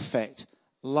perfect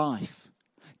life,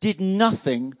 did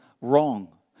nothing wrong,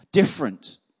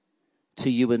 different to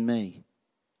you and me.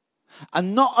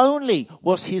 And not only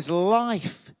was his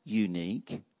life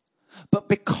unique, but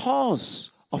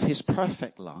because of his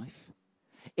perfect life,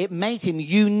 it made him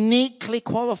uniquely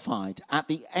qualified at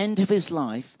the end of his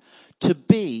life to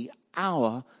be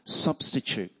our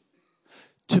substitute,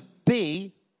 to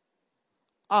be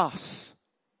us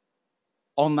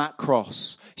on that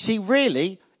cross. See,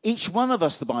 really, each one of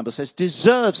us, the Bible says,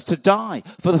 deserves to die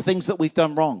for the things that we've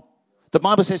done wrong. The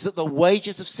Bible says that the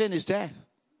wages of sin is death.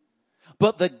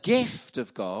 But the gift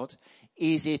of God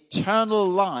is eternal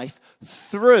life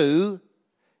through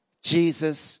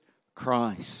Jesus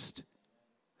Christ.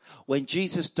 When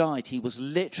Jesus died, he was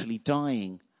literally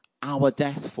dying our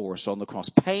death for us on the cross,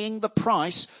 paying the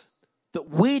price that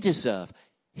we deserve.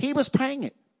 He was paying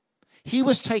it. He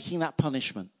was taking that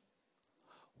punishment.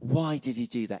 Why did he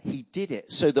do that? He did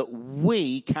it so that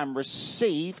we can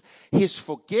receive his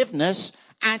forgiveness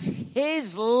and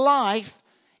his life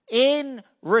in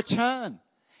return.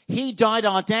 He died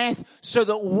our death so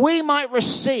that we might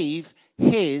receive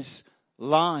his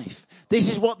life. This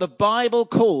is what the Bible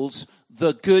calls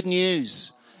the good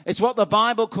news. It's what the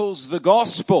Bible calls the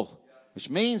gospel, which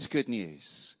means good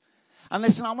news. And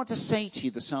listen, I want to say to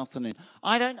you this afternoon,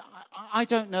 I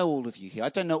don't know all of you here. I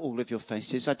don't know all of your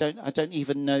faces. I don't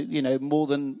even know, more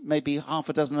than maybe a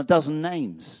dozen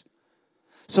names.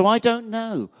 So I don't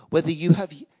know whether you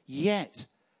have yet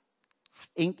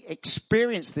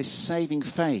experienced this saving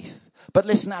faith. But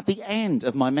listen, at the end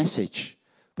of my message,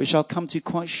 which I'll come to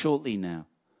quite shortly now,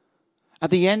 at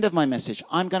the end of my message,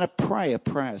 I'm going to pray a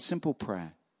prayer, a simple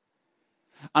prayer.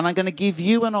 And I'm going to give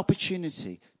you an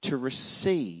opportunity to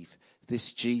receive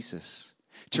this Jesus,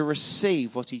 to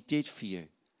receive what he did for you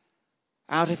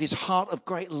out of his heart of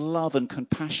great love and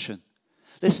compassion.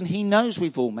 Listen, he knows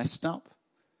we've all messed up.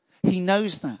 He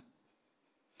knows that.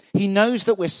 He knows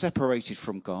that we're separated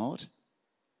from God,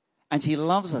 and he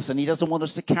loves us, and he doesn't want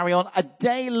us to carry on a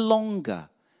day longer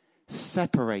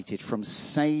separated from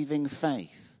saving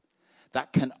faith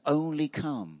that can only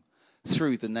come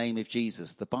through the name of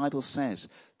Jesus. The Bible says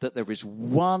that there is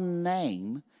one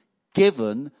name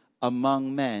given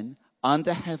among men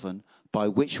under heaven by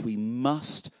which we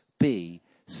must be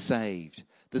saved.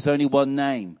 There's only one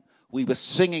name. We were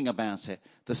singing about it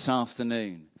this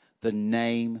afternoon. The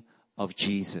name of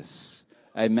Jesus.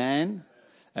 Amen?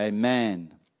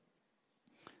 Amen.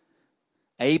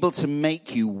 Able to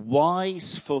make you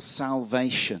wise for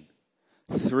salvation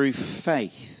through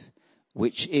faith,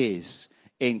 which is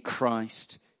in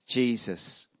Christ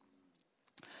Jesus.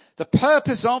 The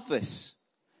purpose of this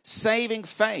saving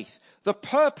faith, The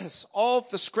purpose of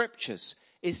the scriptures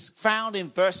is found in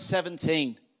verse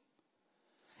 17.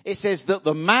 It says that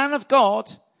the man of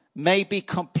God may be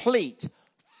complete,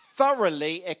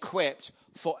 thoroughly equipped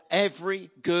for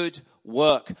every good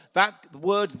work. That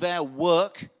word there,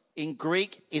 work, in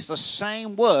Greek is the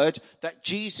same word that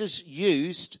Jesus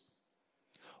used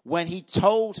when he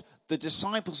told the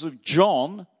disciples of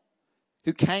John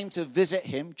who came to visit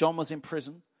him. John was in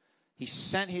prison. He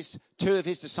sent two of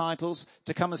his disciples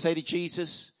to come and say to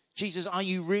Jesus, Jesus, are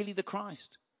you really the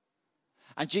Christ?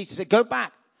 And Jesus said, go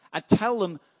back and tell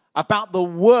them about the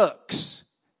works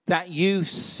that you've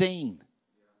seen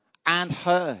and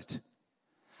heard.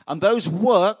 And those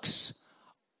works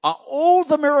are all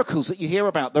the miracles that you hear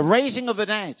about. The raising of the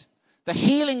dead, the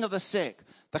healing of the sick,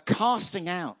 the casting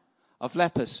out of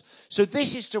lepers. So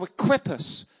this is to equip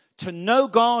us to know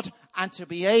God and to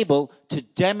be able to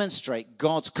demonstrate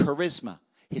God's charisma,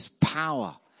 his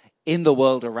power in the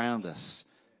world around us.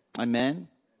 Amen.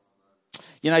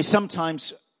 You know,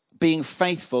 sometimes being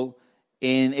faithful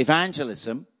in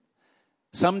evangelism,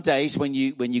 some days when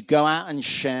you go out and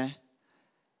share,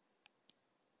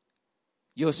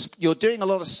 you're doing a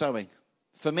lot of sowing.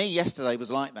 For me, yesterday was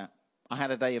like that. I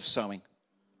had a day of sowing.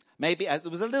 Maybe there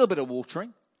was a little bit of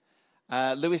watering.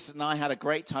 Lewis and I had a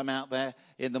great time out there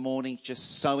in the morning,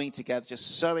 just sowing together,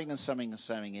 just sowing and sowing and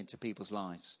sowing into people's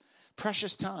lives.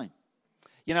 Precious time.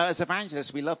 You know, as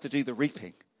evangelists, we love to do the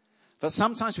reaping. But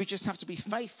sometimes we just have to be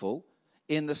faithful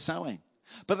in the sowing.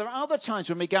 But there are other times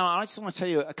when we go out. I just want to tell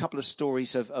you a couple of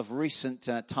stories of recent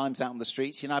times out on the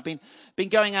streets. You know, I've been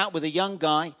going out with a young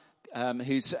guy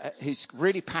who's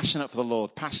really passionate for the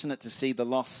Lord, passionate to see the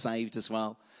lost saved as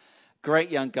well.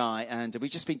 Great young guy, and we've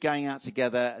just been going out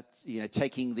together, you know,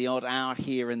 taking the odd hour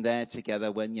here and there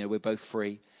together when, you know, we're both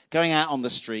free, going out on the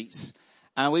streets.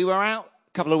 And we were out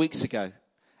a couple of weeks ago,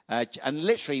 and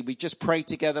literally we just prayed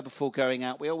together before going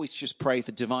out. We always just pray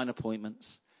for divine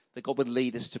appointments, that God would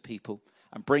lead us to people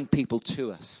and bring people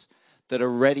to us that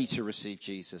are ready to receive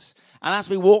Jesus. And as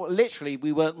we walked, literally,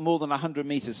 we weren't more than 100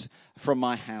 meters from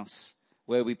my house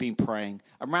where we've been praying.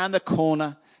 Around the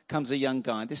corner comes a young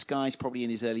guy. This guy's probably in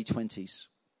his early 20s.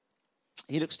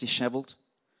 He looks disheveled.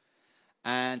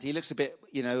 And he looks a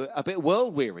bit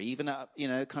world weary, even at, you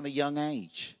know, kind of young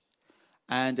age.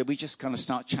 And we just kind of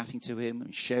start chatting to him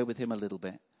and share with him a little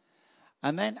bit.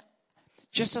 And then,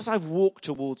 just as I've walked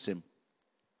towards him,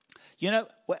 you know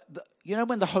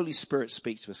when the Holy Spirit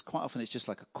speaks to us, quite often it's just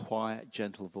like a quiet,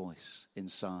 gentle voice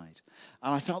inside.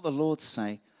 And I felt the Lord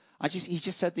say, he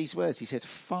just said these words. He said,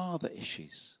 Father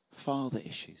issues.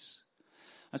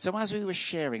 And so as we were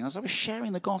sharing, as I was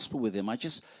sharing the gospel with him, I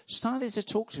just started to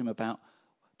talk to him about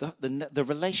the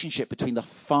relationship between the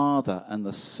Father and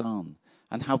the Son,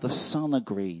 and how the Son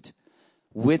agreed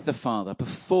with the Father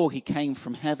before he came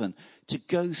from heaven to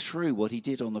go through what he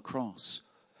did on the cross.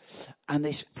 And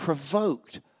this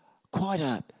provoked quite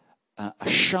a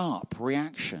sharp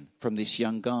reaction from this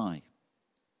young guy.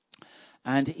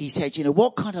 And he said, you know,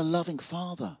 what kind of loving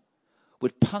father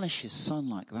would punish his son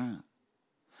like that?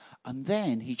 And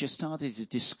then he just started to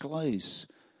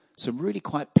disclose some really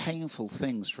quite painful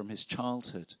things from his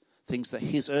childhood, things that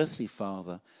his earthly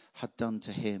father had done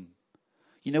to him.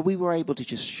 You know, we were able to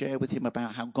just share with him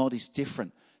about how God is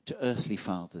different to earthly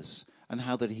fathers and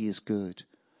how that he is good.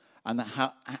 And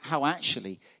that how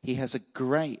actually he has a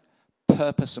great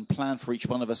purpose and plan for each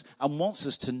one of us and wants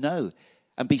us to know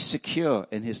and be secure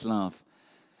in his love.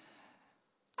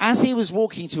 As he was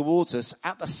walking towards us,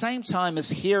 at the same time as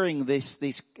hearing this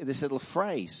little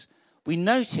phrase, we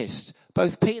noticed,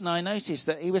 both Pete and I noticed,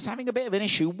 that he was having a bit of an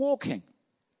issue walking.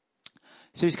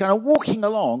 So he's kind of walking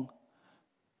along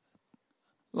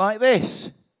like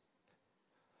this.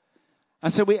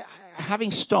 And so we,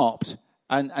 having stopped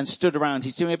and stood around,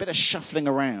 he's doing a bit of shuffling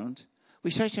around. We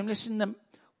say to him, listen,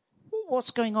 what's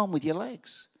going on with your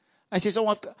legs? And he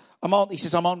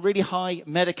says, I'm on really high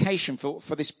medication for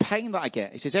this pain that I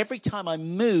get. He says, every time I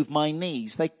move my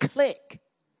knees, they click.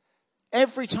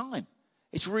 Every time.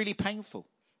 It's really painful.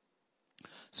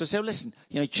 So listen,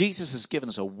 you know, Jesus has given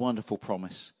us a wonderful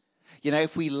promise. You know,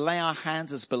 if we lay our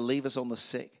hands as believers on the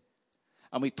sick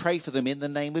and we pray for them in the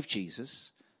name of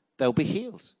Jesus, they'll be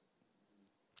healed.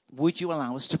 Would you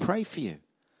allow us to pray for you?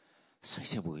 So he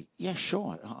said, well, yeah,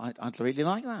 sure. I'd really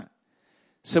like that.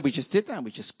 So we just did that.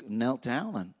 We just knelt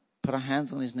down and put our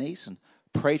hands on his knees and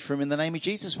prayed for him in the name of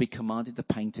Jesus. We commanded the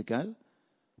pain to go.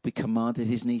 We commanded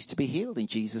his knees to be healed in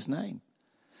Jesus' name.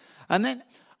 And then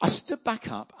I stood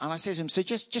back up and I said to him, so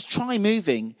just try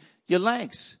moving your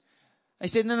legs. And he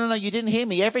said, no, you didn't hear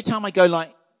me. Every time I go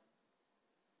like,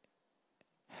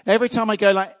 and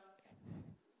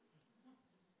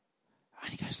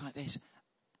he goes like this.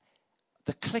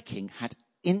 the clicking had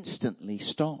instantly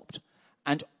stopped.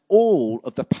 And all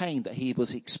of the pain that he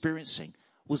was experiencing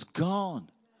was gone.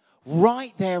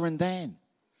 Right there and then.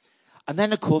 And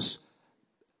then, of course,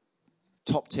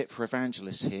 top tip for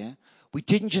evangelists here, we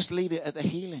didn't just leave it at the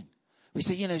healing. We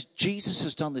said, Jesus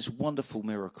has done this wonderful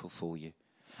miracle for you.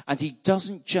 And he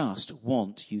doesn't just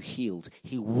want you healed.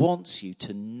 He wants you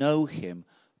to know him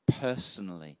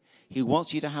personally. He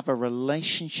wants you to have a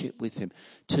relationship with him,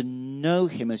 to know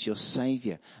him as your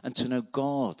Savior, and to know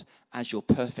God as your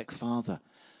perfect Father.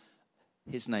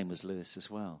 His name was Lewis as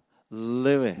well.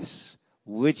 Lewis,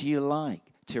 would you like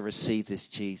to receive this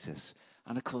Jesus?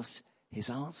 And of course, his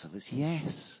answer was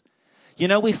yes.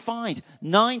 We find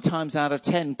 9 times out of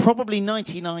 10, probably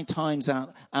 99 times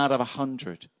out of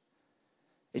 100.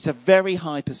 It's a very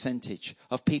high percentage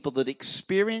of people that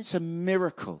experience a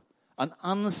miracle, an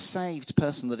unsaved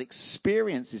person that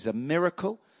experiences a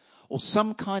miracle or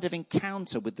some kind of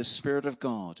encounter with the Spirit of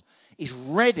God is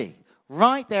ready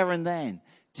right there and then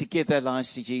to give their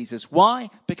lives to Jesus. Why?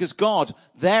 Because God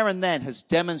there and then has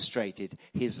demonstrated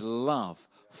his love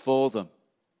for them.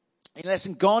 And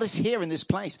listen, God is here in this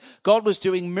place. God was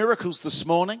doing miracles this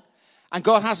morning, and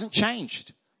God hasn't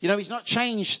changed. He's not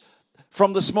changed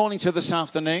from this morning to this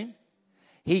afternoon.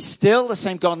 He's still the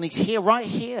same God, and he's here right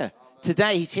here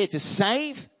today. He's here to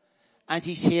save, and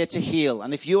he's here to heal.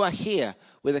 And if you are here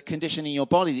with a condition in your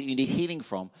body that you need healing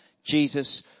from,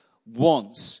 Jesus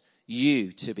wants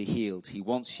you to be healed. He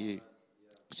wants you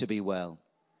to be well.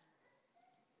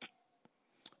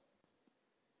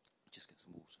 Just get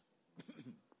some water.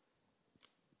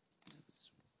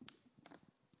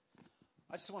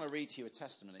 I just want to read to you a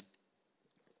testimony.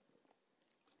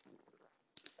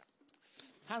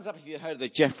 Hands up if you've heard of the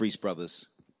Jeffries brothers.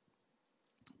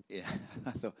 Yeah,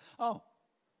 I thought,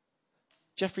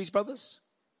 Jeffries brothers?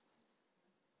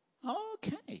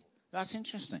 Okay, that's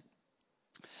interesting.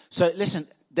 So listen,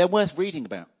 they're worth reading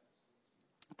about.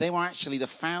 They were actually the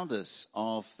founders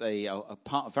of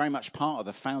very much part of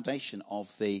the foundation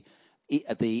of the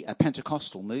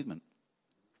Pentecostal movement.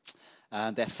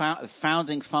 They're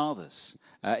founding fathers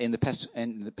in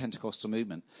the Pentecostal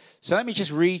movement. So let me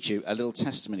just read you a little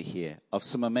testimony here of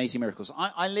some amazing miracles.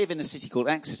 I live in a city called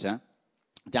Exeter,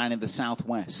 down in the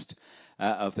southwest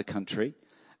of the country,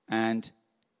 and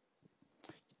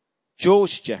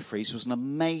George Jeffries was an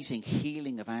amazing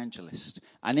healing evangelist.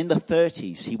 And in the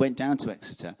 30s, he went down to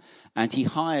Exeter and he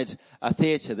hired a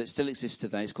theatre that still exists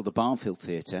today. It's called the Barnfield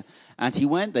Theatre. And he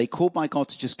went there, called by God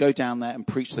to just go down there and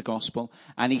preach the gospel.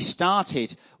 And he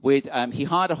started with, he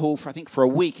hired a hall for a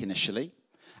week initially.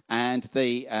 And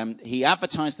he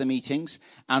advertised the meetings.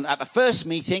 And at the first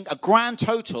meeting, a grand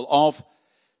total of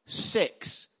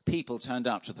 6 people turned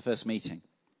up to the first meeting.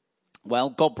 Well,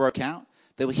 God broke out.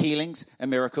 There were healings and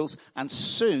miracles, and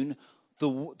soon the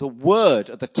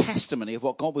word of the testimony of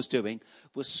what God was doing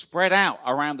was spread out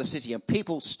around the city, and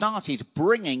people started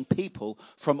bringing people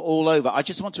from all over. I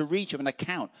just want to read you an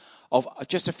account of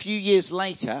just a few years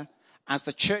later, as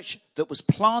the church that was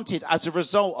planted as a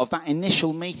result of that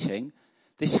initial meeting.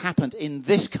 This happened in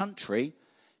this country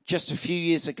just a few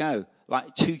years ago,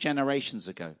 like 2 generations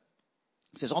ago.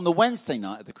 It says, on the Wednesday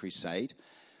night of the crusade,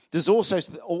 there's also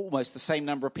almost the same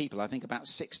number of people, I think about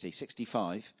 60,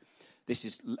 65. This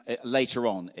is later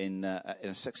on in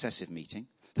a successive meeting.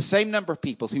 The same number of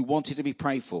people who wanted to be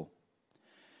prayed for.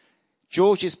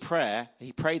 George's prayer,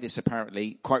 he prayed this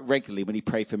apparently quite regularly when he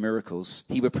prayed for miracles.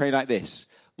 He would pray like this: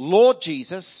 Lord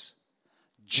Jesus,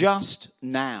 just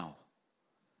now.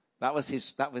 That was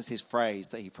his phrase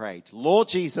that he prayed. Lord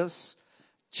Jesus,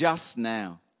 just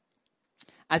now.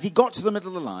 As he got to the middle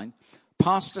of the line,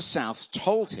 Pastor South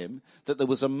told him that there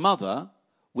was a mother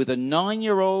with a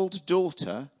 9-year-old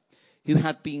daughter who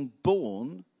had been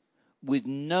born with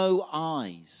no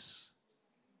eyes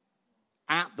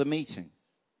at the meeting.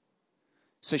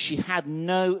 So she had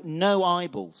no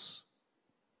eyeballs.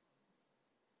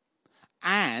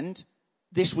 And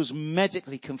this was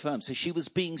medically confirmed. So she was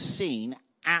being seen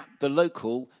at the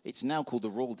local, it's now called the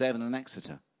Royal Devon and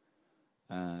Exeter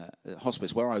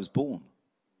hospice, where I was born.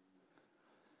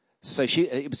 So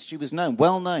she was known,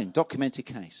 well-known, documented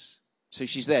case. So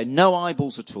she's there, no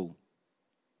eyeballs at all.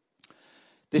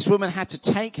 This woman had to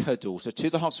take her daughter to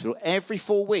the hospital every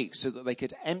 4 weeks so that they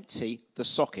could empty the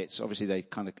sockets. Obviously, they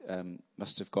kind of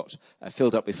must have got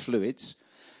filled up with fluids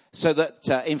so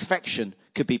that infection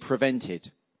could be prevented.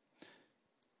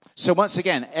 So once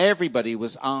again, everybody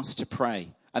was asked to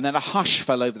pray. And then a hush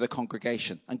fell over the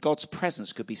congregation, and God's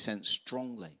presence could be sensed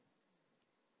strongly.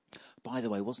 By the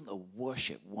way, wasn't the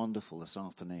worship wonderful this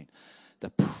afternoon? The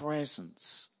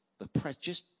presence,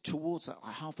 just towards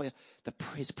halfway,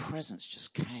 his presence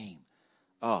just came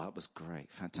Oh, that was great.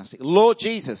 Fantastic. Lord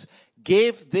Jesus,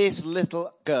 give this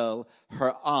little girl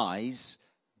her eyes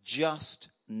just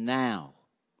now.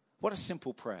 What a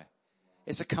simple prayer.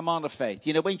 It's a command of faith.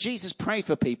 You know, when Jesus prayed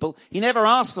for people, he never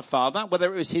asked the Father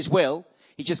whether it was his will.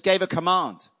 He just gave a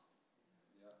command.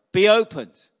 Be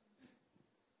opened.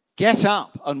 Get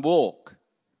up and walk.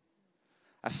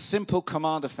 A simple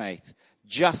command of faith.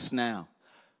 Just now.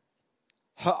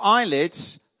 Her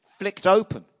eyelids flicked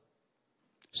open.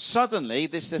 Suddenly,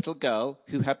 this little girl,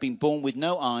 who had been born with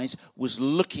no eyes, was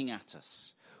looking at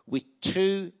us with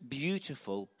two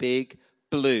beautiful, big,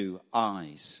 blue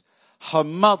eyes. Her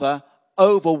mother,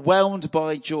 overwhelmed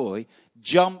by joy,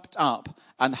 jumped up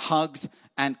and hugged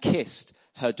and kissed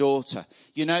her daughter.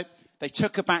 You know, they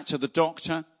took her back to the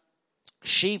doctor.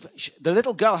 The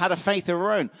little girl had a faith of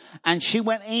her own, and she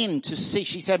went in to see.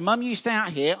 She said, Mum, you stay out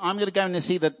here. I'm going to go in and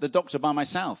see the doctor by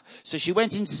myself. So she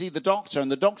went in to see the doctor,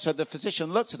 and the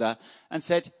physician looked at her and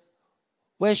said,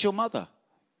 where's your mother?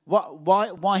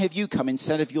 Why have you come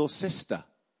instead of your sister?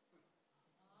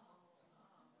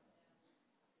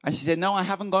 And she said, no, I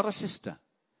haven't got a sister.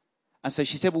 And so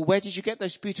she said, well, where did you get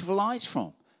those beautiful eyes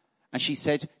from? And she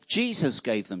said, Jesus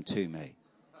gave them to me.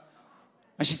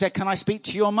 And she said, can I speak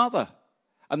to your mother?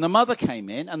 And the mother came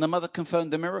in, and the mother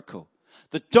confirmed the miracle.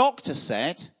 The doctor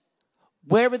said,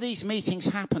 where are these meetings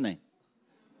happening?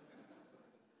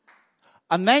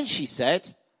 And then she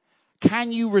said,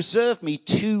 can you reserve me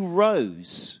 2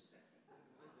 rows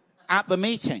at the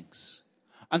meetings?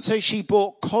 And so she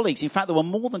brought colleagues. In fact, there were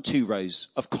more than 2 rows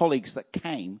of colleagues that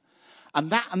came. And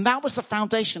that was the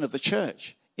foundation of the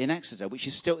church in Exeter, which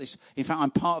is still, in fact,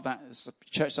 I'm part of that. It's the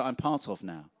church that I'm part of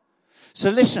now. So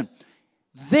listen,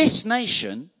 this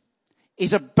nation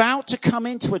is about to come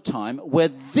into a time where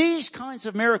these kinds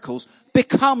of miracles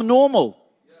become normal.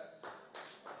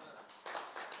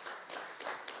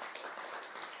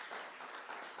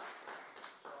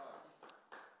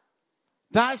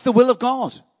 That's the will of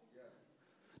God.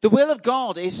 The will of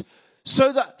God is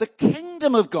so that the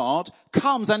kingdom of God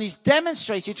comes and is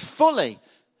demonstrated fully.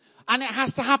 And it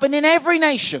has to happen in every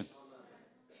nation.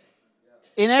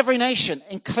 In every nation,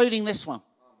 including this one.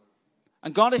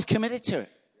 And God is committed to it.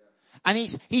 And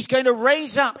he's going to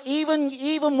raise up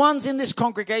even ones in this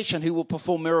congregation who will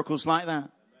perform miracles like that.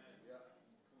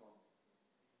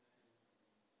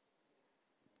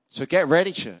 So get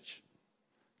ready, church.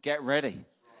 Get ready.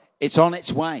 It's on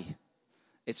its way.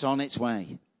 It's on its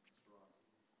way.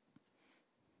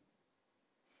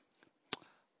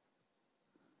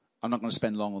 I'm not going to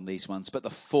spend long on these ones, but the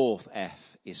 4th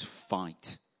F is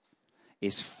fight.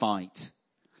 Is fight.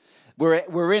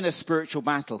 We're in a spiritual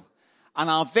battle, and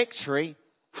our victory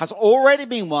has already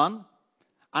been won,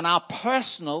 and our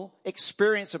personal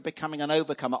experience of becoming an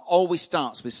overcomer always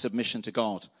starts with submission to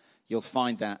God. You'll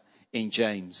find that in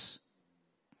James.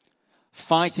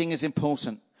 Fighting is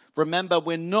important. Remember,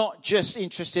 we're not just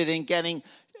interested in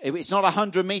it's not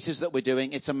 100 meters that we're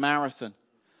doing, it's a marathon.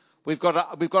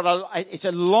 It's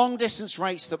a long distance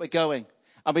race that we're going.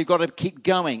 And we've got to keep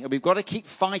going, and we've got to keep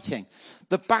fighting.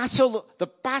 The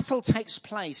battle takes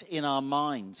place in our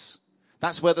minds.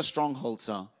 That's where the strongholds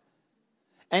are.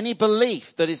 Any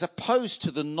belief that is opposed to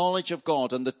the knowledge of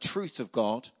God and the truth of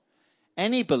God,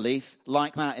 any belief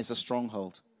like that is a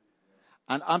stronghold.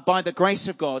 And by the grace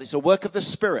of God, it's a work of the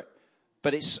Spirit,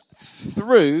 but it's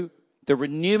through the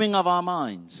renewing of our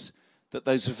minds that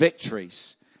those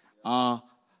victories are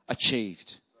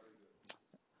achieved.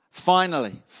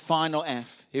 Finally, final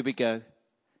F. Here we go.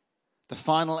 The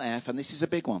final F, and this is a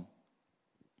big one.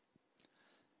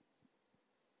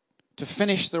 To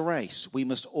finish the race, we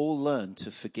must all learn to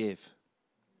forgive.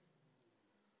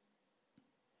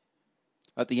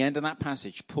 At the end of that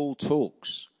passage, Paul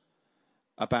talks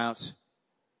about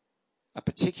a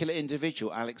particular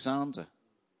individual, Alexander,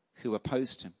 who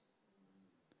opposed him.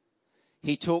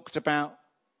 He talked about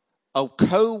a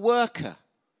co-worker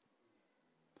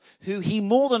who he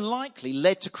more than likely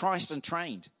led to Christ and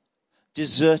trained,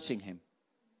 deserting him.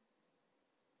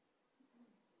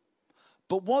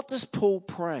 But what does Paul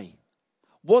pray?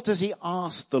 What does he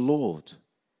ask the Lord?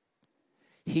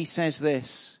 He says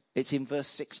this, it's in verse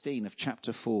 16 of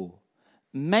chapter 4.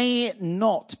 May it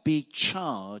not be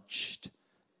charged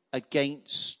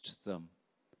against them.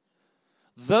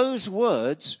 Those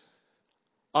words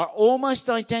are almost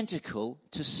identical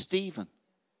to Stephen.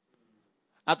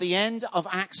 At the end of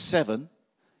Acts 7,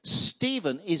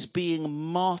 Stephen is being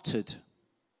martyred.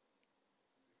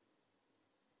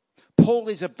 Paul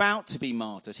is about to be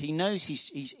martyred. He knows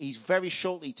he's very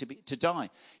shortly to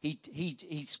die.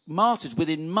 He's martyred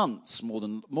within months, more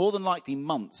than likely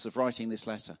months of writing this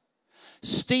letter.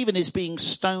 Stephen is being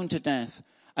stoned to death,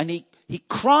 And he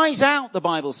cries out, the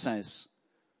Bible says,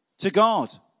 to God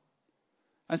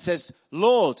and says,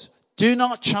 Lord, do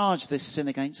not charge this sin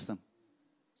against them.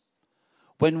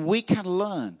 When we can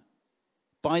learn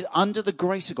under the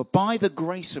grace of God, by the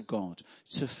grace of God,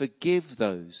 to forgive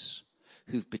those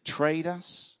who've betrayed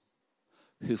us,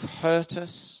 who've hurt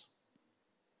us,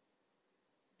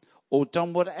 or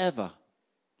done whatever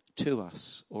to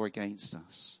us or against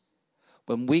us.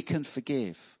 When we can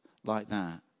forgive like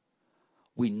that,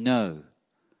 we know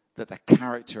that the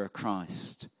character of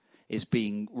Christ is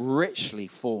being richly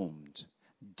formed,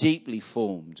 deeply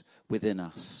formed within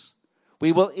us.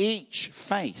 We will each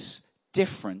face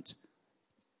different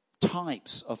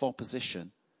types of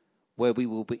opposition where we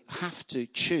will have to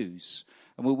choose,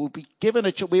 and we will be given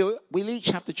a choice. We'll each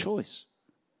have the choice.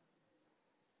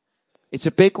 It's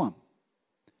a big one,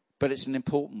 but it's an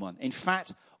important one. In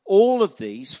fact, all of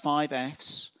these 5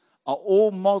 F's are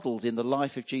all modeled in the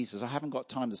life of Jesus. I haven't got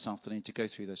time this afternoon to go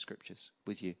through those scriptures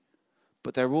with you,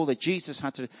 but they're all that Jesus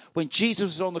had to. When Jesus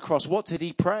was on the cross, what did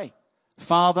he pray?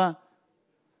 Father,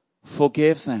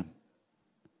 forgive them.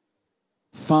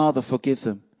 Father, forgive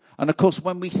them. And of course,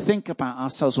 when we think about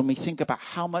ourselves, when we think about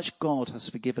how much God has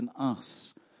forgiven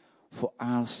us for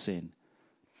our sin,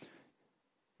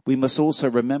 we must also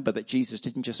remember that Jesus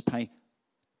didn't just pay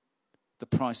the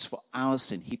price for our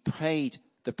sin. He paid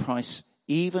the price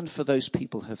even for those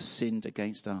people who have sinned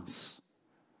against us.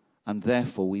 And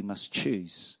therefore, we must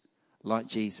choose, like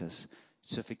Jesus,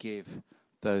 to forgive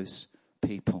those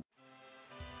people.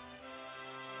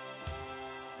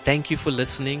 Thank you for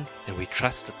listening, and we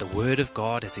trust that the Word of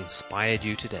God has inspired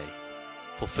you today.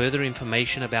 For further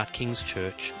information about King's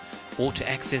Church, or to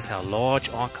access our large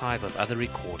archive of other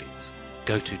recordings,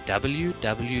 go to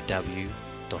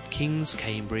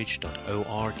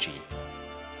www.kingscambridge.org.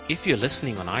 If you're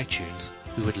listening on iTunes,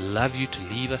 we would love you to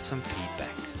leave us some feedback.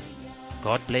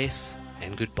 God bless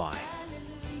and goodbye.